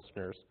many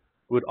Westerners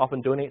who would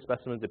often donate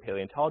specimens to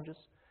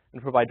paleontologists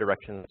and provide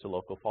directions to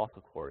local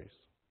fossil quarries.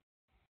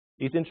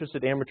 These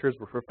interested amateurs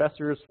were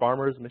professors,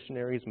 farmers,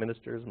 missionaries,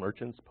 ministers,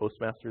 merchants,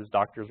 postmasters,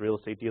 doctors, real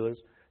estate dealers,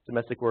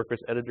 domestic workers,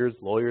 editors,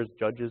 lawyers,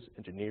 judges,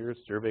 engineers,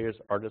 surveyors,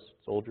 artists,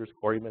 soldiers,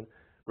 quarrymen,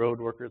 road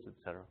workers,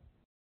 etc.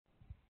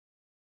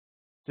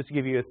 Just to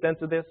give you a sense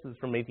of this is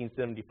from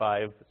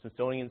 1875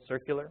 Smithsonian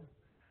Circular,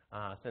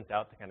 sent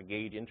out to kind of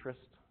gauge interest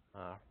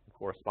from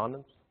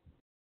correspondence.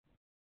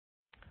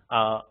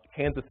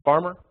 Kansas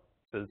farmer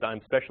says, I'm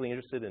especially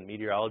interested in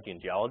meteorology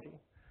and geology,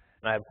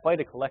 and I have quite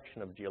a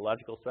collection of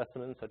geological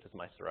specimens such as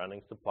my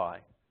surrounding supply.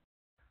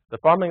 The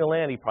farming of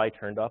land, he probably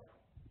turned up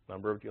a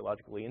number of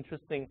geologically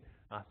interesting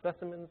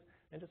specimens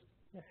and just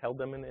held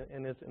them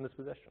in his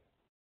possession.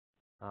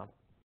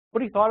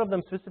 What he thought of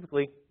them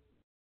specifically,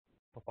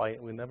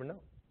 we'll never know.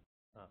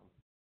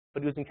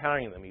 But he was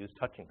encountering them, he was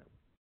touching them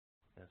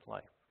in his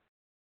life.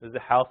 There's a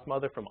house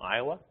mother from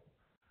Iowa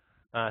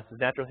Says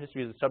natural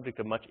history is a subject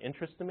of much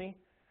interest to me,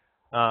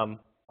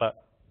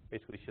 but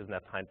basically she doesn't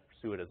have time to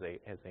pursue it as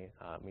a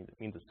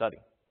means of study.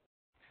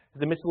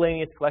 It's a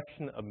miscellaneous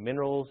collection of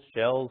minerals,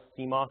 shells,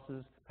 sea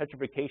mosses,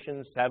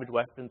 petrifications, savage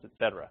weapons,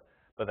 etc.,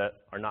 but that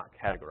are not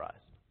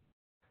categorized.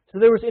 So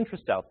there was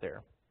interest out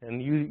there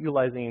in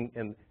utilizing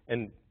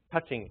and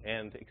touching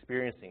and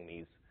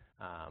experiencing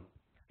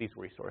these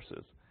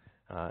resources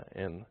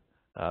in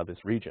this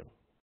region.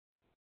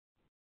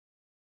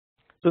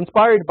 So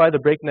inspired by the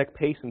breakneck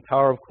pace and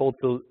power of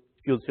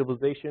coal-fueled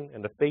civilization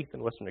and a faith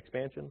in Western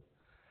expansion,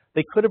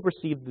 they could have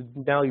perceived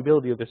the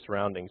malleability of their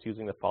surroundings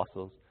using the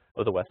fossils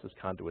of the West as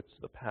conduits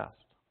to the past.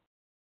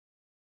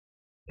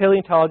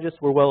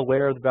 Paleontologists were well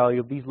aware of the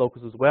value of these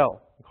locals as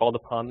well, and called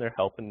upon their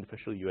help in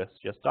official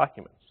USGS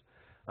documents,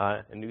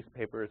 in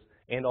newspapers,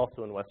 and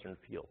also in Western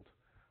field.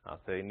 So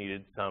they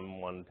needed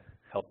someone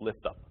to help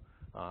lift up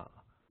a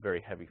very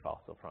heavy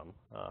fossil from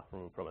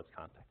its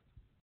context.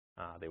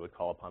 They would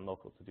call upon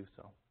locals to do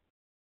so.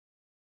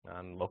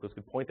 And locals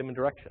could point them in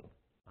direction,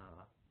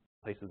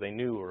 places they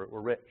knew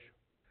were rich.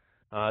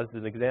 This is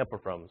an example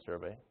from the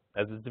survey.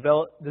 As it's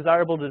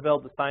desirable to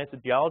develop the science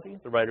of geology,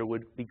 the writer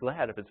would be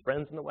glad if his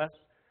friends in the West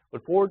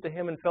would forward to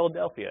him in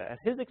Philadelphia, at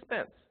his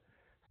expense,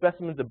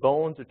 specimens of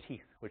bones or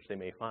teeth which they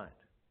may find.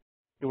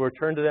 He will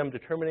return to them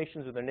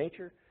determinations of their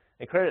nature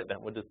and credit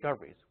them with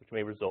discoveries which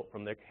may result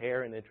from their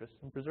care and interest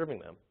in preserving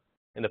them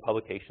in the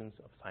publications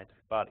of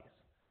scientific bodies.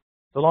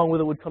 So along with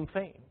it would come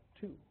fame,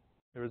 too.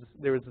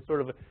 There was a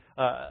sort of,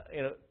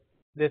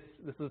 this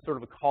is sort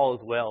of a call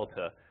as well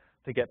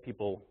to get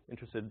people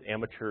interested,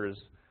 amateurs,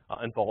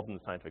 involved in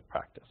the scientific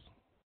practice.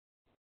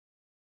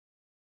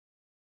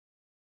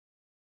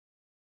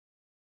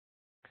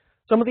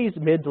 Some of these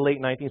mid to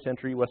late 19th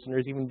century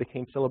Westerners even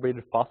became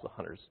celebrated fossil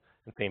hunters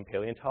and famed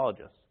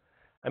paleontologists.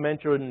 I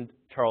mentioned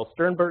Charles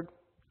Sternberg.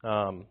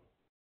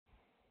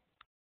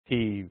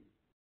 He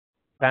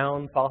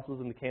found fossils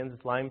in the Kansas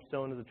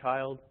limestone as a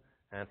child,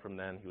 and from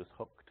then he was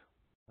hooked.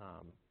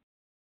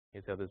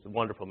 He's got this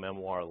wonderful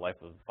memoir,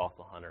 Life of a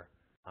Fossil Hunter.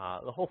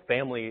 The whole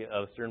family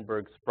of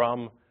Sternbergs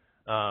from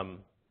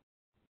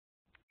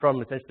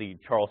essentially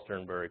Charles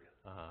Sternberg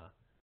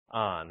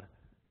on,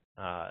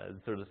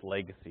 sort of this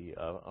legacy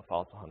of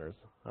fossil hunters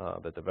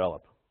that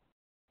develop.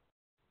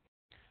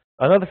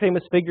 Another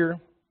famous figure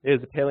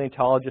is a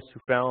paleontologist who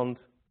found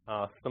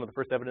some of the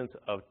first evidence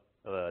of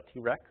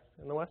T-Rex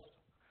in the West.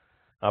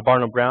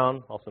 Barnum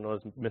Brown, also known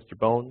as Mr.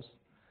 Bones.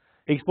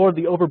 He explored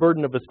the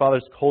overburden of his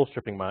father's coal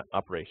stripping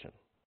operation.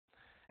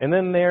 And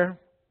then there,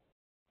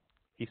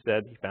 he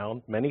said, he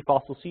found many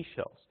fossil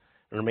seashells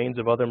and remains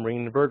of other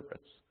marine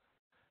invertebrates.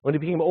 When he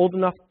became old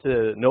enough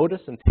to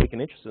notice and take an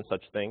interest in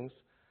such things,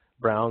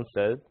 Brown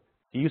said,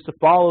 he used to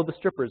follow the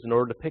strippers in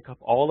order to pick up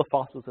all the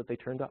fossils that they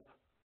turned up.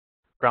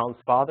 Brown's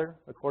father,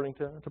 according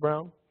to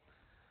Brown,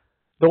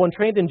 though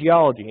untrained in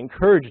geology,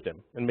 encouraged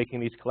him in making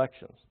these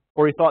collections,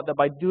 for he thought that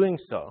by doing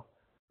so,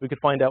 we could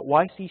find out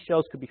why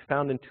seashells could be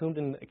found entombed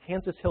in a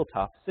Kansas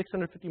hilltop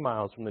 650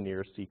 miles from the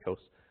nearest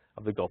seacoast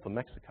of the Gulf of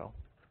Mexico.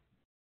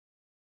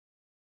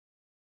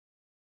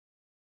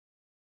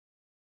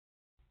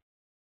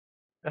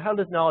 Now, how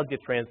does knowledge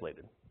get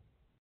translated?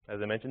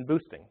 As I mentioned,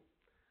 boosting.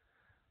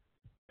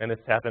 And this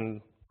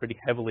happened pretty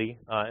heavily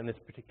in this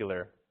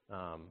particular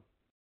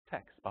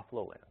text,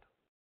 Buffalo Land.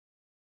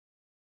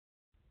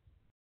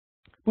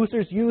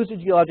 Boosters used the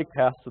geologic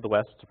paths to the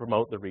west to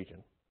promote the region.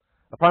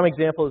 A prime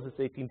example is this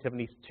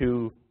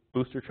 1872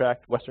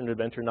 booster-tracked Western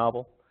adventure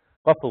novel,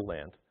 Buffalo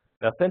Land,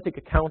 an authentic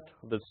account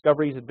of the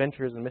discoveries,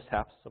 adventures, and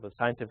mishaps of a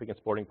scientific and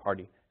sporting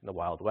party in the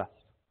Wild West.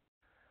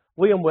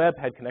 William Webb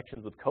had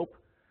connections with Cope.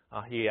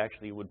 He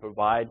actually would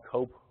provide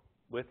Cope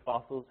with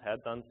fossils,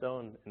 had done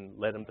so, and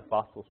led him to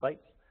fossil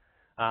sites,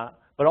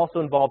 but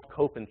also involved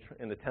Cope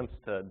in attempts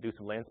to do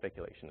some land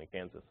speculation in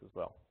Kansas as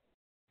well.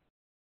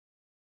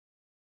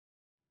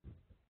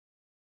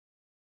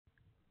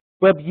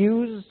 Webb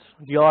used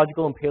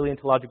geological and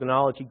paleontological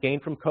knowledge he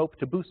gained from Cope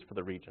to boost for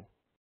the region.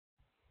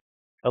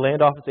 A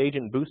land office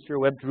agent and booster,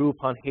 Webb drew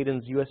upon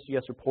Hayden's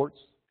USGS reports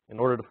in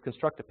order to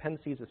construct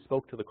appendices that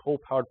spoke to the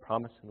coal-powered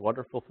promise and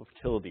wonderful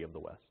fertility of the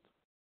West.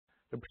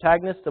 The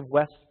protagonist of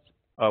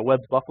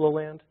Webb's Buffalo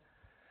Land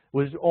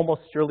was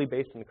almost surely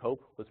based on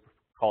Cope, was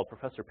called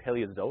Professor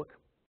Paleozoic,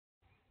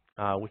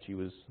 which he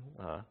was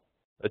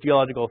a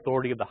geological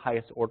authority of the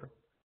highest order.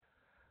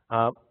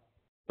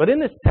 But in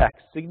this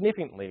text,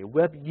 significantly,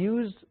 Webb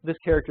used this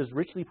character's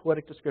richly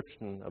poetic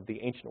description of the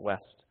ancient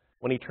West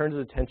when he turned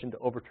his attention to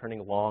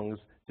overturning Long's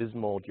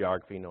dismal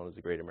geography known as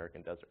the Great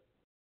American Desert.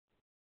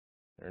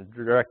 They're in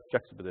direct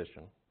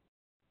juxtaposition.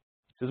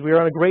 It says, "We are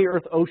on a great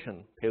earth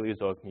ocean,"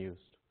 Paleozoic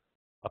mused.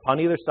 Upon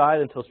either side,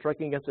 until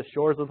striking against the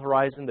shores of the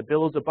horizon, the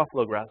billows of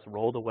buffalo grass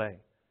rolled away.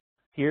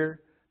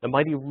 Here, the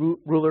mighty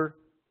ruler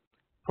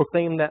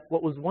proclaimed that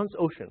what was once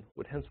ocean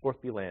would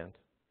henceforth be land.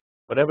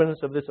 But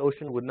evidence of this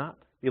ocean would not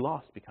be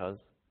lost because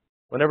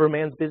whenever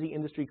man's busy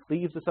industry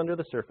cleaves us under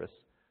the surface,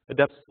 the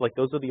depths, like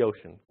those of the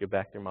ocean, give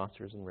back their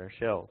monsters and rare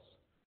shells.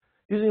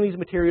 Using these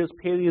materials,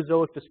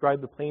 Paleozoic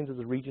described the plains as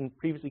a region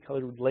previously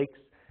colored with lakes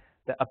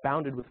that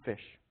abounded with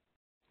fish.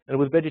 and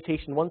with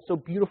vegetation once so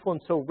beautiful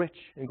and so rich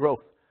in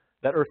growth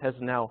that Earth has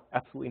now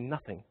absolutely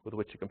nothing with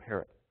which to compare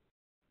it.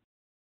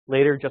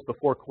 Later, just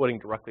before quoting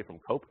directly from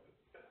Cope,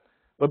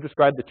 Webb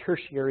described the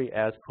tertiary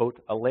as,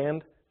 quote, a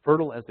land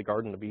fertile as the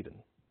Garden of Eden.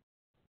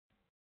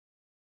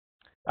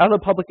 Out of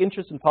the public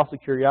interest in fossil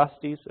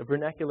curiosities, a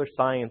vernacular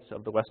science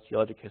of the West's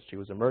geologic history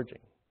was emerging,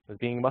 as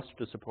being mustered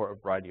to support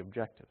a variety of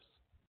objectives.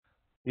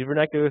 These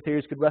vernacular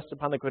theories could rest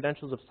upon the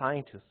credentials of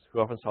scientists who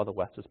often saw the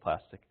West as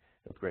plastic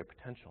and with great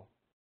potential.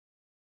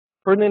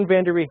 Ferdinand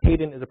van der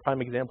Heyden is a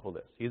prime example of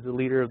this. He's the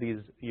leader of these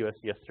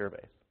USGS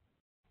surveys,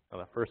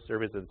 the first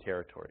surveys of the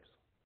territories.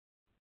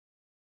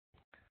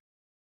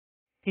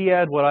 He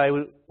had what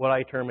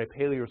I term a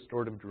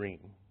paleo-restorative dream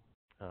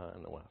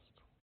in the West.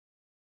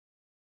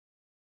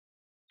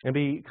 And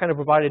he kind of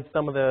provided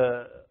some of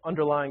the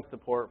underlying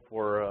support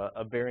for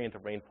a variant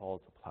of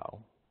rainfall as a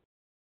plow,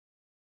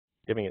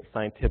 giving it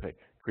scientific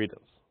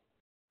credence.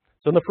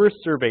 So in the first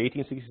survey,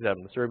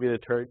 1867, the survey of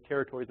the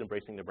territories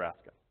embracing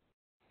Nebraska,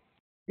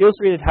 he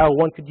illustrated how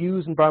one could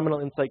use environmental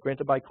insight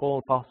granted by coal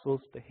and fossils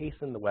to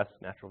hasten the West's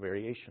natural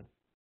variation.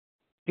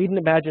 Hayden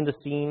imagined a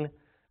scene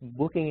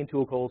looking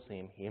into a coal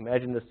seam. He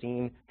imagined a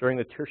scene during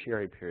the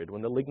tertiary period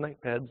when the lignite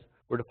beds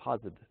were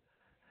deposited,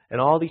 and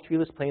all these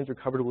treeless plains were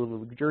covered with a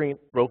luxuriant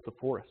growth of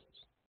forests,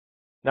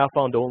 now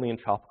found only in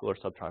tropical or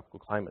subtropical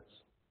climates.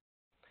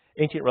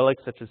 Ancient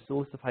relics such as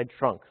silicified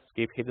trunks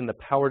gave Hayden the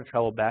power to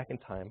travel back in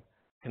time,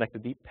 connect the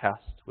deep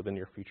past with the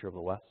near future of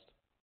the West.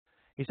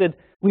 He said,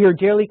 we are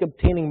daily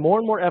obtaining more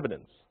and more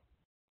evidence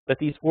that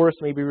these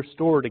forests may be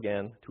restored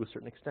again to a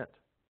certain extent.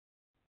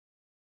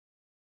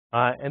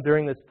 And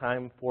during this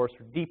time, forests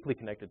were deeply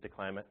connected to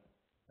climate,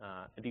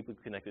 and deeply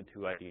connected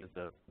to ideas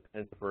of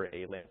potential for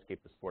a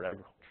landscape to support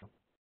agriculture.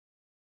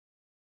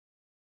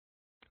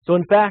 So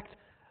in fact,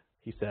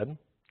 he said,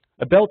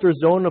 a belt or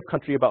zone of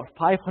country about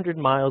 500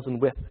 miles in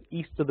width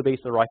east of the base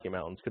of the Rocky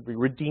Mountains could be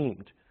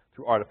redeemed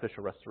through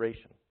artificial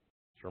restoration.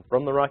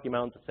 From the Rocky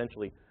Mountains,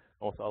 essentially,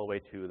 almost all the way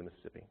to the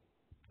Mississippi,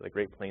 to the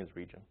Great Plains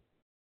region.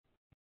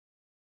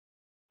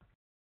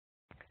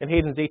 In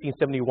Hayden's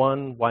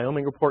 1871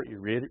 Wyoming report, he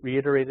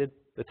reiterated,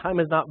 the time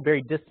is not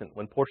very distant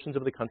when portions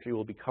of the country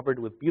will be covered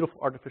with beautiful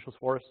artificial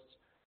forests,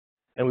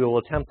 and we will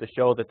attempt to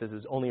show that this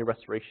is only a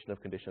restoration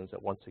of conditions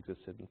that once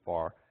existed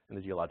far in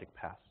the geologic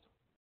past.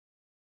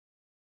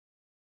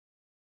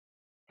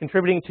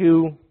 Contributing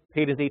to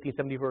Hayden's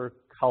 1874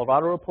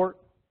 Colorado report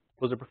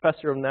was a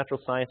professor of natural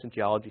science and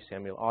geology,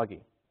 Samuel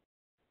Augie.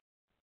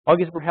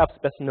 Augie is perhaps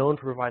best known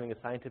for providing a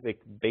scientific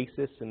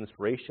basis and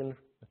inspiration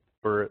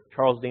for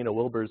Charles Dana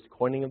Wilbur's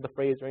coining of the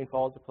phrase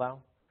rainfall as a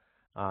plow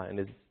in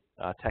his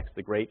text,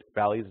 The Great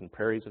Valleys and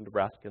Prairies of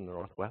Nebraska in the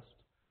Northwest.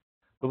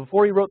 But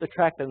before he wrote the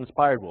tract that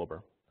inspired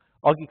Wilbur,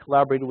 Augie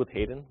collaborated with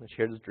Hayden and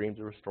shared his dreams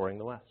of restoring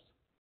the West.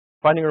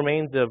 Finding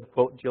remains of,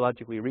 quote,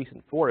 geologically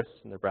recent forests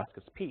in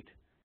Nebraska's peat,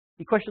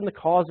 he questioned the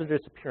cause of their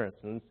disappearance,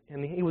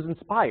 and he was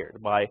inspired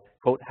by,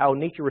 quote, how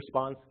nature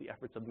responds to the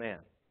efforts of man.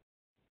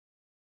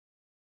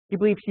 He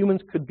believed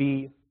humans could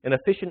be an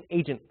efficient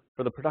agent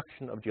for the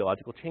production of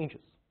geological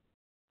changes.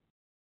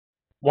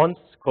 Once,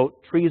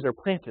 quote, trees are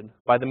planted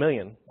by the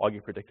million,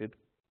 Augie predicted,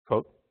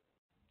 quote,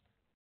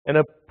 an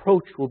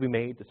approach will be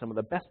made to some of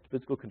the best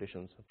physical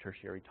conditions of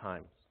tertiary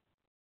times.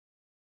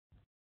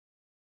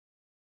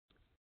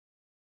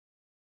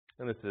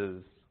 And this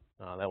is,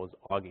 that was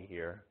Augie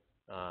here,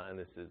 and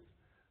this is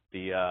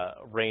the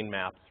rain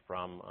maps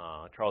from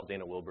Charles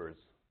Dana Wilbur's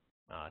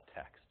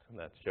text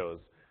that shows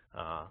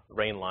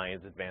rain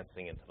lines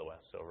advancing into the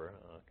west over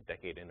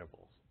decade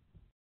intervals.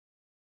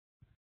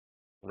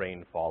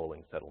 Rain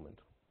following settlement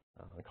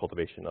and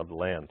cultivation of the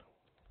land.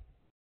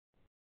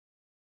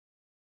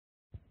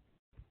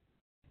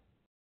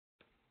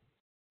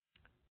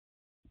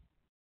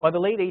 By the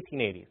late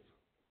 1880s,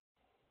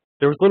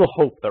 there was little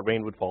hope that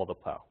rain would follow the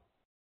plow.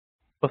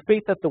 But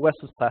faith that the West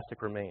was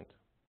plastic remained.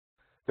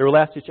 There were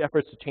last-ditch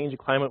efforts to change the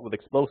climate with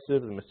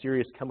explosives and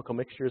mysterious chemical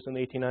mixtures in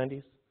the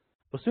 1890s.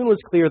 But soon it was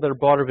clear that a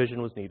broader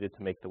vision was needed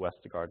to make the West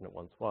the garden it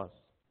once was.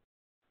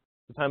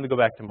 It's time to go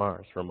back to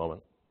Mars for a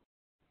moment.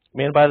 A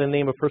man by the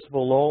name of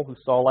Percival Lowell, who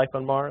saw life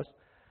on Mars,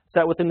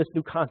 sat within this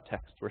new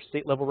context where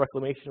state-level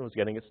reclamation was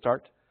getting its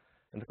start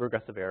and the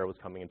progressive era was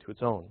coming into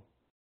its own.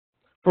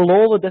 For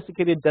Lowell, the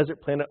desiccated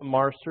desert planet of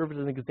Mars served as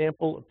an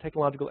example of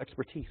technological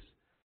expertise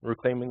in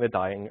reclaiming the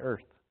dying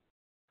Earth.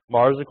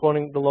 Mars,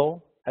 according to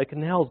Lowell, had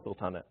canals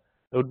built on it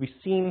that would be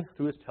seen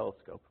through his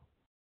telescope.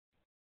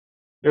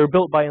 They were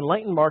built by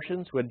enlightened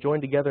Martians who had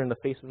joined together in the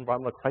face of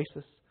environmental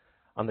crisis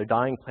on their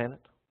dying planet.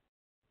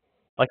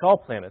 Like all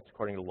planets,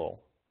 according to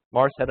Lowell,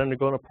 Mars had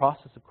undergone a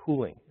process of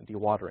cooling and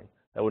dewatering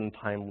that would in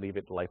time leave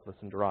it lifeless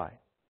and dry.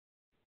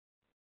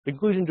 The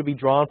conclusion to be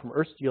drawn from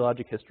Earth's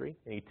geologic history,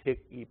 and he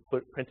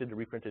printed and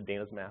reprinted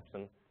Dana's maps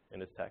in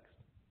his text,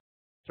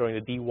 showing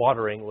the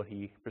dewatering, what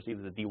he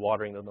perceived as the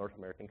dewatering of the North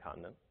American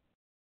continent,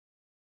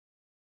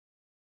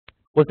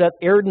 was that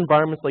arid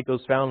environments like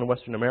those found in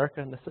Western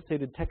America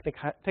necessitated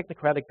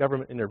technocratic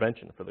government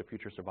intervention for their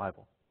future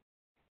survival.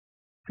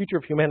 The future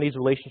of humanity's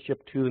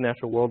relationship to the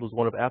natural world was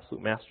one of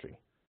absolute mastery,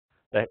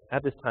 that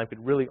at this time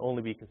could really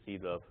only be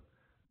conceived of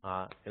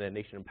in a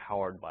nation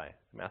empowered by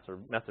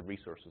massive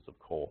resources of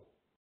coal.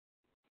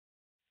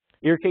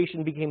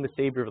 Irrigation became the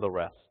savior of the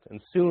West,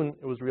 and soon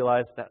it was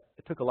realized that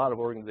it took a lot of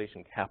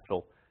organization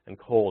capital and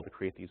coal to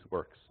create these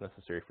works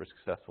necessary for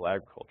successful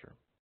agriculture.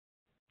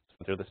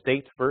 So through the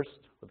states first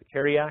with the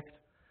Carey Act,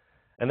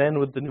 and then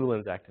with the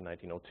Newlands Act in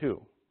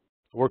 1902.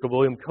 The work of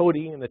William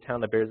Cody in the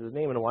town that bears his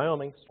name in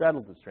Wyoming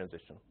straddled this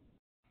transition.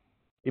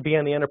 He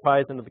began the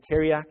enterprise under the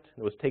Carey Act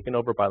and was taken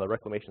over by the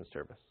Reclamation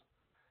Service.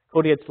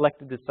 Cody had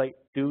selected this site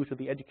due to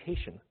the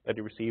education that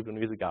he received when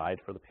he was a guide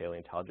for the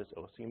paleontologist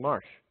O.C.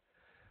 Marsh,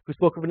 who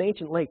spoke of an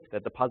ancient lake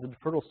that deposited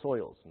fertile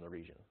soils in the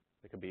region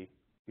that could be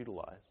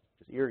utilized,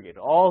 just irrigated.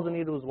 All it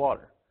needed was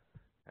water,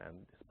 and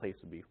this place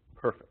would be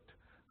perfect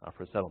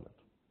for settlement.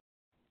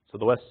 So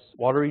the West's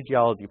watery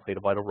geology played a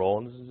vital role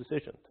in this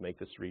decision to make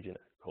this region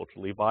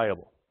culturally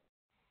viable.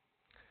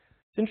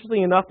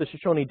 Interestingly enough, the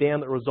Shoshone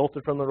Dam that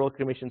resulted from the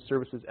Reclamation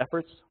Service's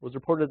efforts was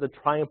reported as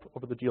a triumph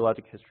over the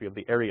geologic history of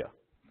the area.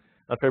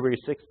 On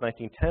February 6,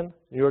 1910,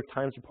 the New York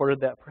Times reported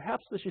that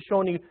perhaps the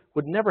Shoshone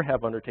would never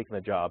have undertaken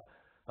the job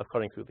of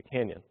cutting through the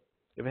canyon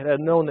if it had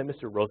known that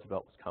Mr.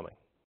 Roosevelt was coming.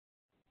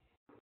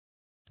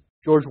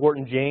 George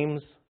Wharton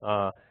James,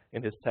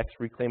 in his text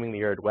Reclaiming the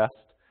Arid West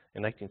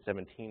in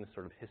 1917,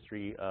 sort of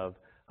history of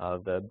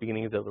the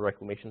beginnings of the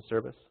Reclamation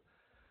Service,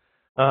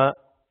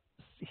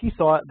 he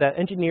saw that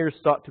engineers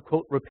sought to,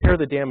 quote, repair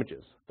the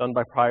damages done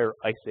by prior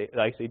ice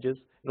ages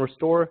and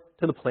restore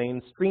to the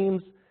plains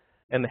streams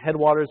and the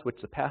headwaters which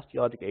the past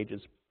geologic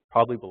ages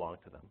probably belonged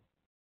to them.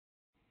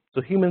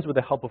 So humans, with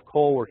the help of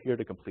coal, were here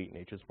to complete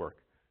nature's work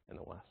in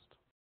the West.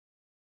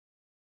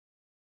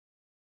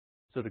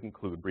 So to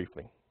conclude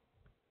briefly,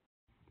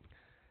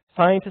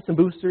 scientists and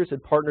boosters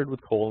had partnered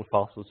with coal and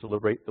fossils to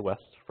liberate the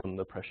West from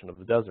the oppression of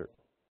the desert.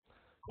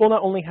 Coal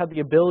not only had the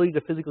ability to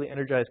physically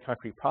energize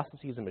concrete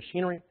processes and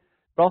machinery,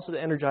 but also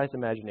to energize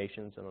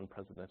imaginations in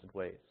unprecedented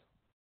ways.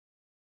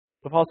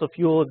 The fossil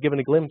fuel had given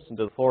a glimpse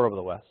into the flora of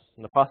the West,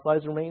 and the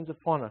fossilized remains of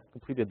fauna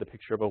completed the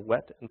picture of a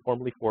wet and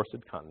formerly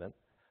forested continent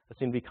that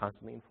seemed to be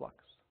constantly in flux.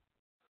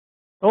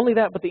 Not only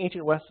that, but the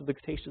ancient West of the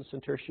Cretaceous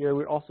and Tertiary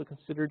were also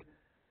considered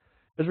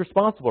as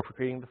responsible for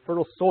creating the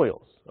fertile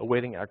soils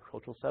awaiting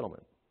agricultural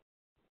settlement.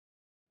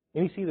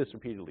 And you see this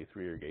repeatedly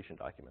through irrigation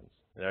documents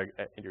and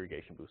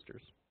irrigation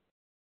boosters.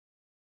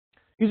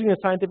 Using the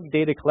scientific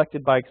data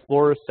collected by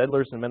explorers,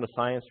 settlers, and men of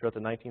science throughout the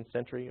 19th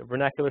century, a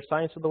vernacular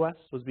science of the West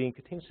was being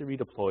continuously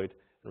redeployed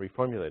and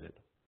reformulated.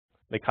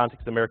 In the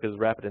context of America's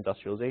rapid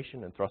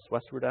industrialization and thrust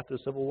westward after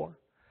the Civil War,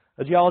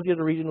 the geology of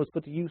the region was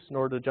put to use in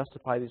order to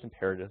justify these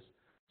imperatives,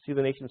 see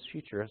the nation's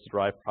future as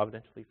derived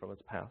providentially from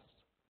its past.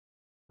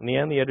 In the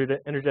end, the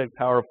energetic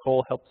power of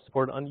coal helped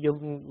support an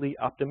unyieldingly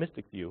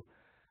optimistic view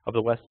of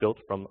the West built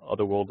from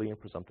otherworldly and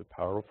presumptive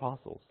power of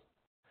fossils.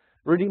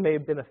 Iridium may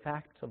have been a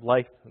fact of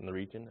life in the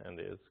region, and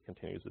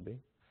continues to be.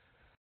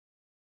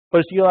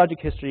 But its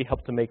geologic history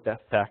helped to make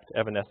that fact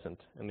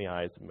evanescent in the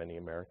eyes of many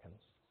Americans.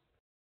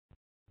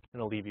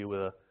 And I'll leave you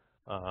with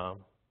a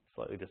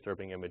slightly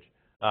disturbing image.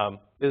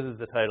 This is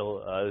the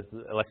title, this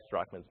is Alexis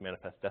Rockman's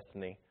Manifest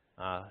Destiny,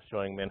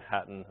 showing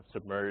Manhattan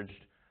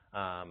submerged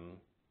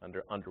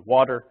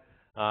underwater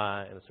in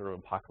a sort of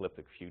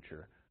apocalyptic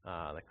future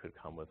that could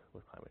come with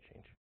climate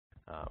change.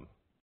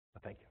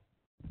 But thank you.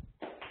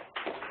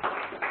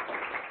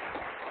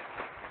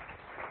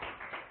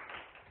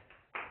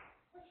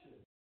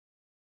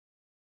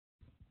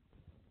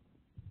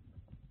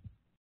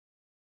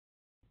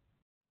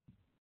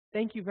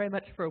 Thank you very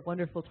much for a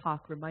wonderful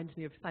talk. Reminds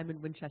me of Simon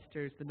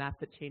Winchester's The Map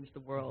That Changed the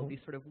World, these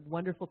sort of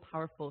wonderful,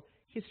 powerful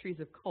histories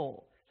of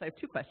coal. So I have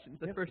two questions.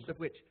 The first of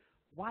which,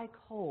 why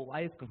coal?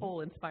 Why is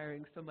coal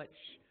inspiring so much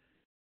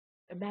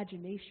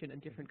imagination in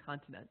different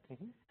continents?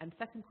 And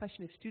second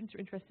question, if students are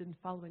interested in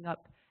following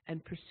up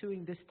and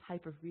pursuing this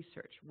type of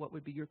research, what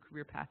would be your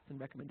career paths and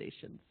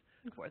recommendations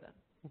for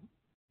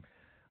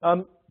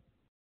them?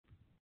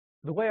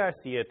 The way I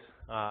see it,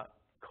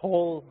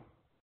 coal,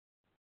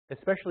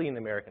 especially in the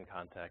American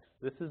context,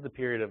 this is the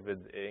period of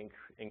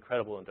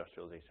incredible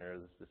industrialization, or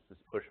this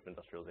push of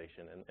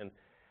industrialization. And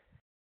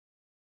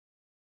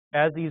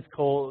as these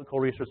coal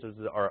resources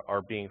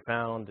are being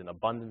found in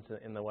abundance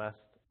in the West,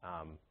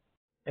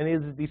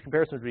 and these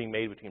comparisons are being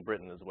made between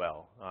Britain as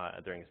well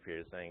during this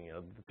period, saying, you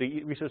know,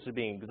 the resources are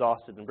being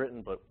exhausted in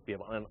Britain, but we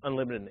have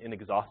unlimited and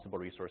inexhaustible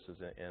resources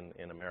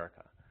in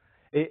America.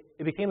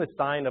 It became the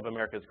sign of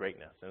America's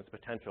greatness and its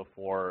potential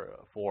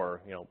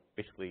for you know,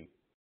 basically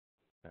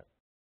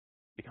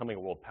becoming a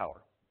world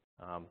power.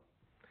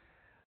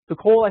 So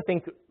coal, I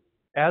think,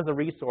 as a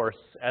resource,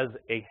 as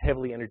a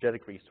heavily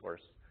energetic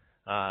resource,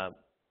 granted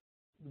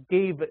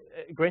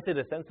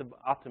a sense of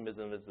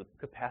optimism as the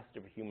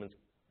capacity for humans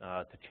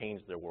to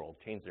change their world,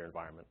 change their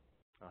environment,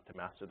 to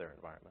master their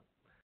environment.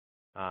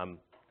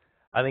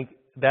 I think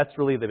that's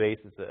really the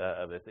basis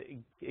of it.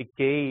 It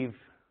gave,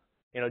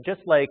 you know,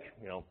 just like,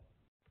 you know,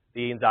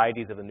 the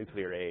anxieties of the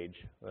nuclear age,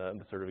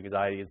 the sort of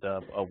anxieties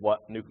of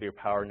what nuclear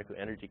power, nuclear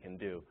energy can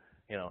do,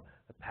 you know,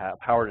 the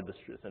power to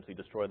essentially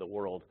destroy the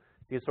world,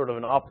 is sort of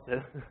an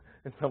opposite,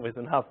 in some ways,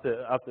 an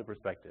opposite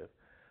perspective.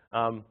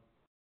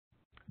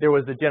 There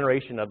was a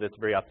generation of this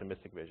very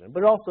optimistic vision,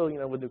 but also,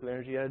 with nuclear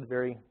energy, it had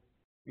very,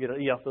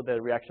 you also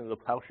the reaction of the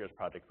Plowshares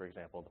project, for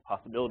example, the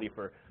possibility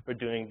for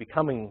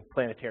becoming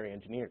planetary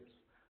engineers.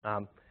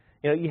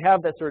 You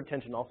have that sort of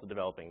tension also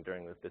developing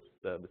during this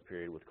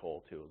period with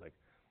coal too. Like,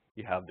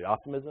 you have the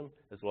optimism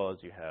as well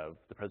as you have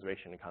the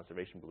preservation and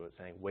conservation movement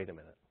saying, wait a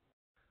minute,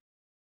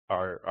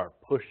 our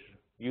push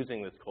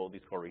using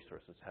these core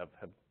resources have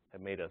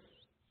made us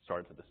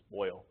start to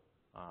despoil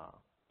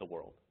the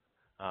world.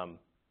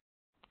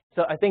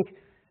 So I think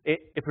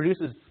it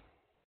produces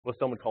what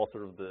some would call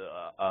sort of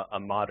a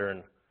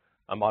modern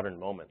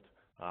moment,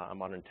 a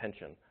modern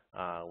tension,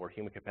 where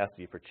human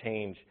capacity for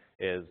change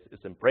is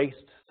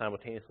embraced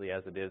simultaneously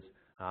as it is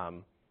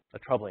a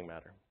troubling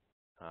matter,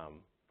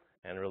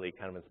 and really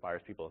kind of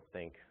inspires people to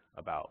think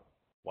about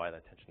why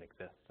that tension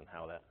exists and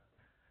how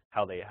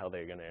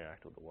they're going to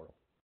interact with the world.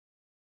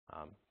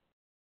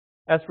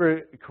 As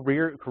for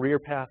career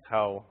path,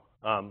 are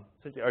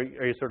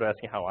you sort of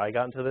asking how I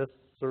got into this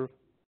sort of?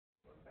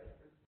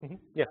 Mm-hmm.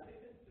 Yeah.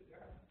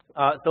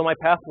 So my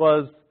path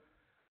was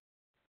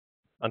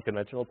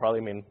unconventional,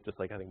 probably, just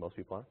like I think most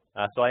people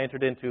are. So I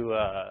entered into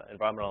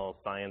environmental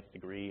science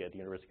degree at the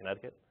University of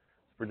Connecticut.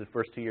 For the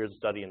first 2 years of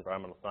study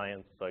environmental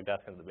science, so I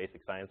got kind of the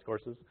basic science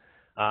courses.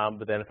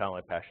 But then I found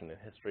my passion in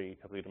history,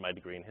 completed my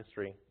degree in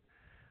history.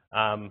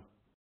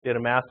 Did a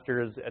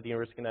master's at the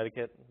University of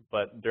Connecticut,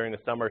 but during the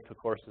summer took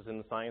courses in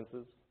the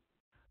sciences.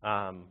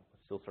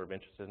 Still sort of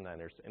interested in that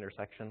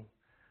intersection.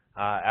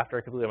 After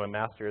I completed my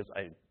master's,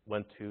 I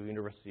went to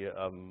University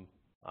of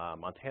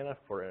Montana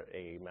for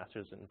a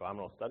master's in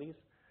environmental studies.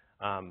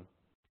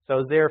 So I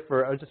was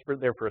just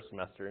there for a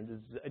semester,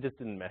 and I just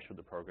didn't mesh with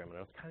the program, and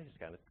I was kind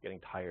of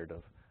getting tired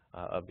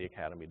of the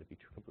academy, to be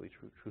completely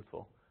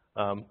truthful.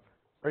 Or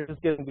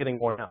just getting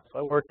worn out. So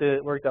I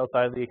worked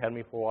outside of the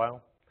academy for a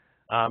while,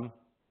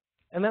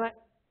 and then I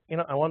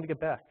wanted to get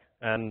back,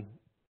 and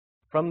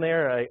from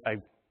there I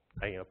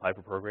applied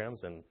for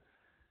programs and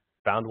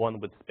found one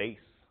with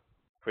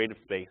creative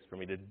space for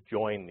me to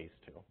join these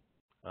two.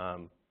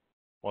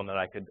 One that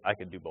I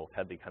could do both,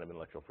 had the kind of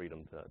intellectual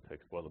freedom to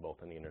explore them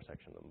both and the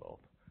intersection of them both.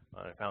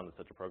 I found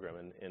such a program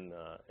in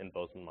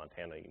Bozeman,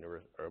 Montana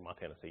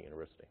State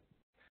University.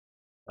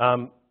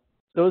 So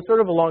it was sort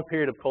of a long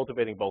period of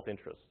cultivating both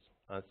interests,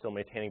 still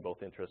maintaining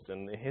both interests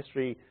in the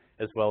history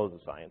as well as the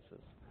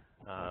sciences,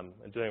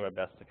 and doing my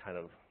best to kind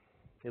of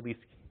at least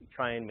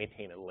try and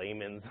maintain a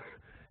layman's,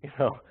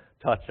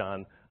 touch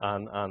on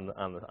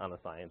the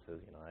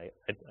sciences.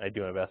 I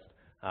do my best.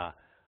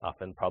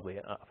 Often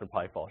probably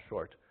fall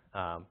short.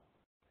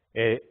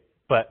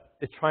 But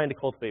it's trying to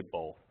cultivate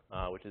both,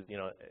 which is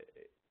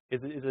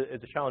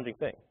is a challenging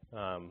thing.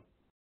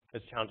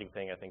 It's a challenging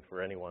thing, I think,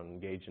 for anyone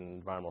engaged in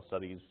environmental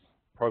studies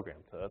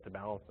program to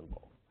balance them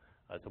both.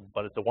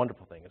 But it's a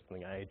wonderful thing. It's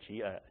something I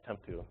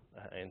attempt to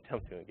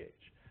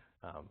engage.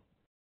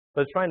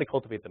 But it's trying to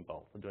cultivate them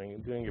both,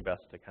 doing your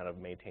best to kind of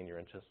maintain your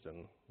interest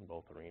in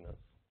both arenas.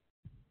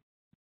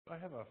 I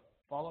have a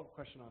follow-up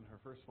question on her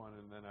first one,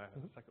 and then I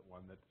have a second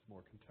one that's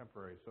more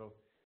contemporary. So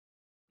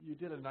you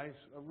did a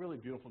really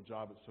beautiful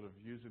job at sort of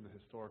using the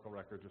historical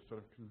record to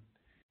sort of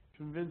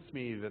convince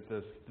me that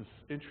this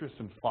interest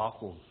in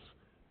fossils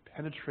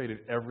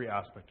penetrated every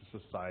aspect of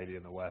society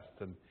in the West,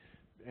 and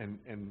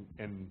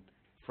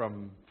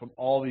from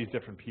all these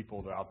different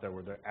people that are out there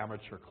were the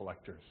amateur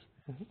collectors.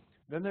 Mm-hmm.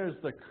 Then there's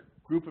the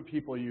group of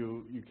people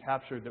you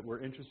captured that were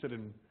interested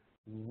in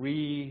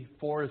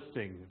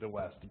reforesting the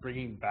West,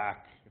 bringing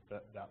back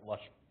that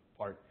lush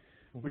part,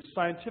 which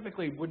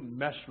scientifically wouldn't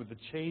mesh with the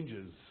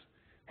changes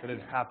that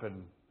had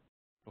happened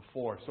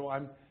before. So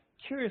I'm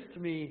curious to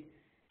me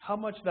how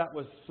much that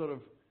was sort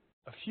of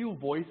a few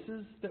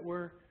voices that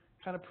were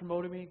kind of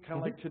promoting me, kind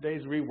of like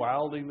today's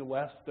rewilding the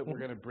West, that we're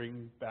going to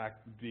bring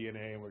back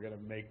DNA and we're going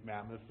to make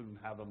mammoths and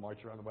have them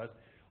march around the West,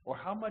 or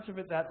how much of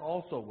it that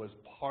also was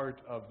part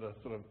of the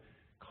sort of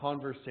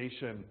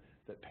conversation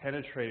that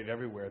penetrated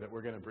everywhere that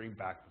we're going to bring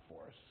back the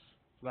forests.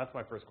 So that's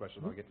my first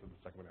question. I'll get to the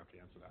second one after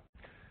you answer that.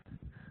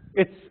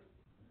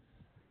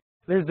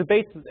 There's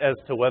debates as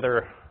to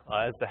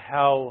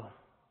how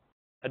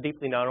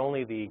deeply not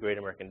only the Great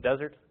American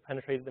Desert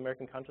penetrated the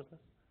American consciousness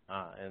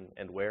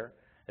and where,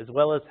 as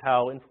well as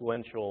how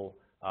influential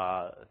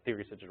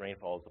theories such as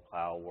rainfall as the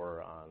plow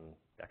were on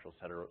actual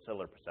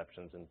settler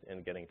perceptions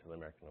in getting to the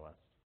American West.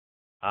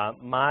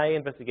 My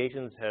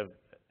investigations have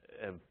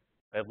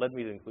led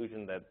me to the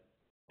conclusion that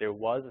there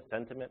was a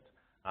sentiment,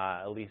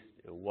 at least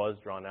it was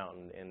drawn out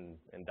in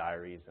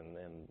diaries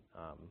and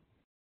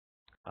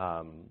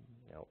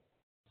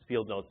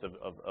field notes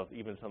of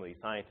even some of these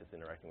scientists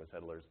interacting with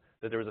settlers,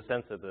 that there was a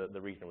sense that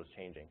the region was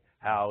changing.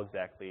 How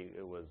exactly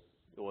it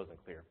wasn't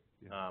clear.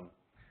 Yeah.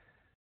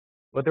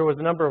 But there was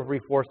a number of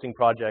reforesting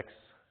projects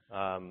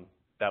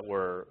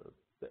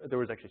there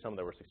was actually some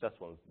that were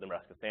successful in the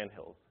Nebraska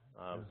sandhills.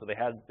 So they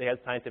had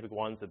scientific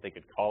ones that they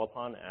could call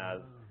upon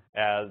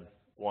as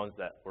ones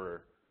that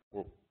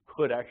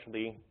could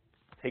actually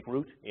take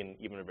root in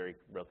even a very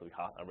relatively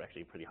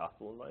actually pretty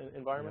hostile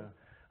environment.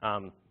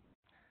 But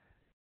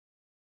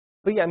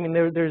yeah, I mean,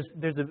 there's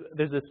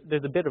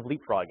a bit of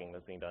leapfrogging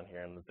that's being done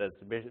here, and that's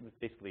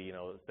basically, you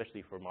know,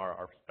 especially from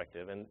our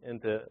perspective,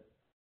 and to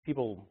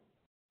people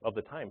of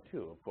the time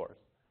too, of course,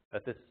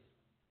 that this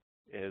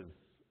is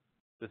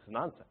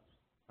nonsense.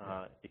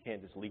 You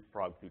can't just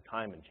leapfrog through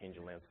time and change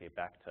the landscape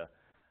back to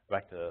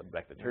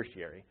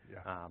tertiary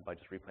by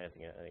just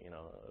replanting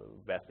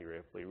vastly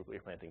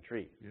replanting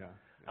trees.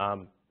 Yeah.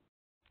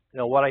 You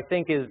know, what I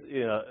think is,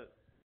 you know,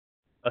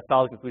 a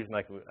solid conclusion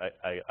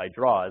I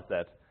draw is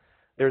that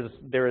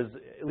there is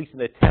at least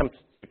an attempt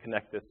to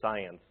connect this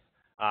science,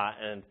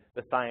 and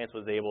the science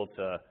was able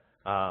to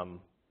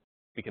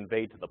be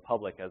conveyed to the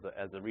public as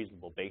a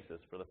reasonable basis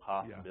for the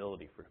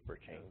possibility for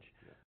change.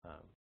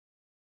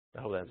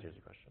 I hope that answers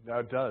your question. No,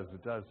 it does.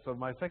 It does. So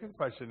my second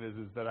question is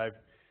that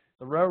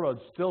the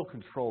railroads still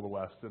control the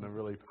West in a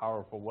really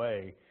powerful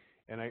way,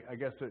 and I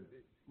guess it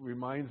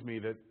reminds me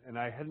that, and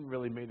I hadn't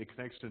really made the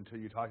connection until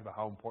you talked about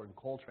how important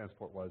coal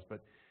transport was,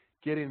 but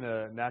getting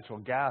the natural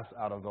gas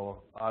out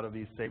of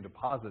these same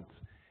deposits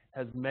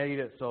has made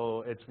it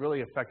so it's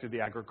really affected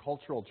the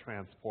agricultural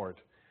transport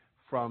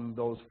from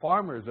those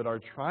farmers that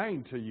are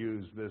trying to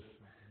use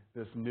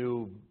this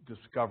new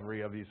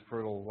discovery of these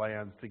fertile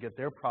lands to get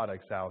their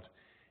products out.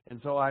 And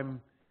so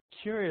I'm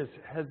curious,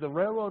 has the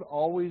railroad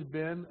always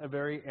been a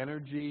very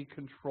energy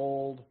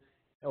controlled,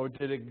 or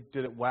did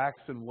it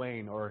wax and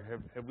wane, or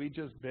have we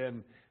just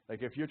been,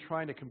 like, if you're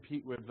trying to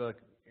compete with the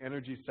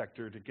energy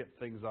sector to get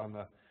things on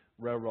the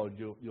railroad,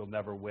 you'll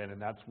never win,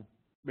 and that's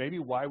maybe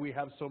why we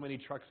have so many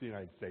trucks in the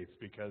United States,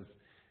 because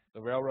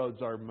the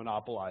railroads are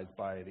monopolized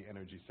by the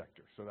energy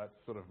sector. So that's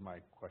sort of my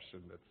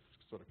question that's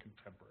sort of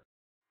contemporary.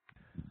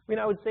 I mean,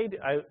 I would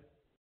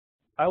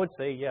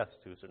say yes,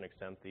 to a certain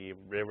extent. The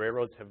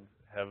railroads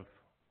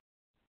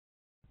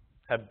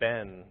have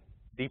been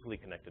deeply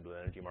connected with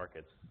energy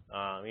markets.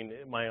 I mean,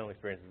 my own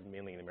experience is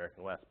mainly in the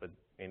American West, but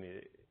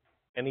in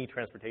any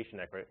transportation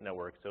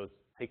network, so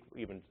take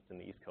even just in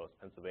the East Coast,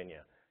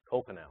 Pennsylvania,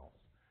 coal canals.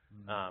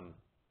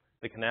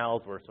 The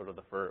canals were sort of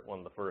one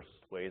of the first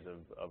ways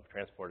of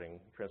transporting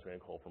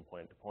coal from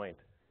point to point.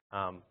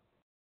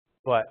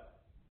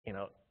 But you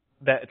know,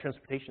 that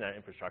transportation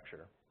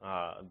infrastructure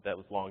that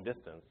was long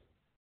distance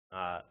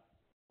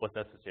was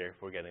necessary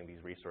for getting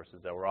these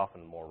resources that were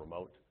often more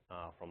remote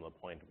from the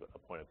point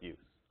of use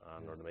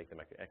in order to make them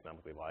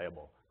economically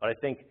viable. But I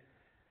think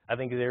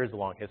there is a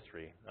long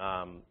history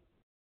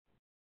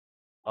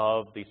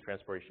of these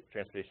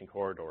transportation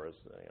corridors,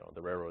 you know,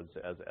 the railroads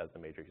as a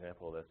major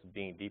example of this,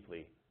 being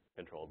deeply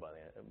controlled by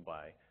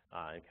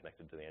and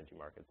connected to the energy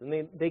markets.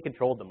 And they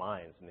controlled the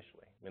mines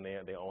initially. I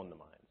mean, they owned the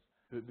mines.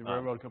 The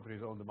railroad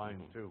companies own the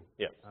mines too.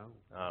 Yes.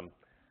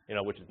 You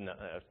know, which is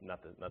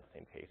not the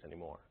same case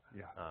anymore.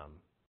 Yeah.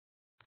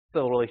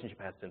 So the relationship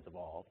has since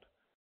evolved.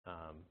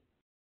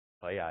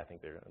 But yeah, I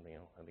think they're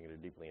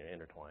deeply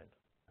intertwined.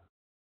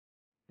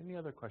 Any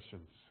other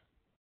questions?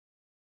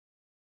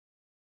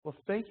 Well,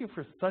 thank you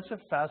for such a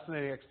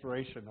fascinating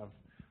exploration of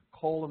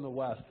coal in the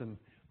West, and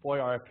boy,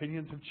 our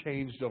opinions have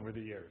changed over the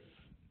years.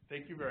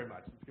 Thank you very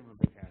much. Let's give them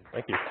a big hand.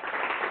 Thank you.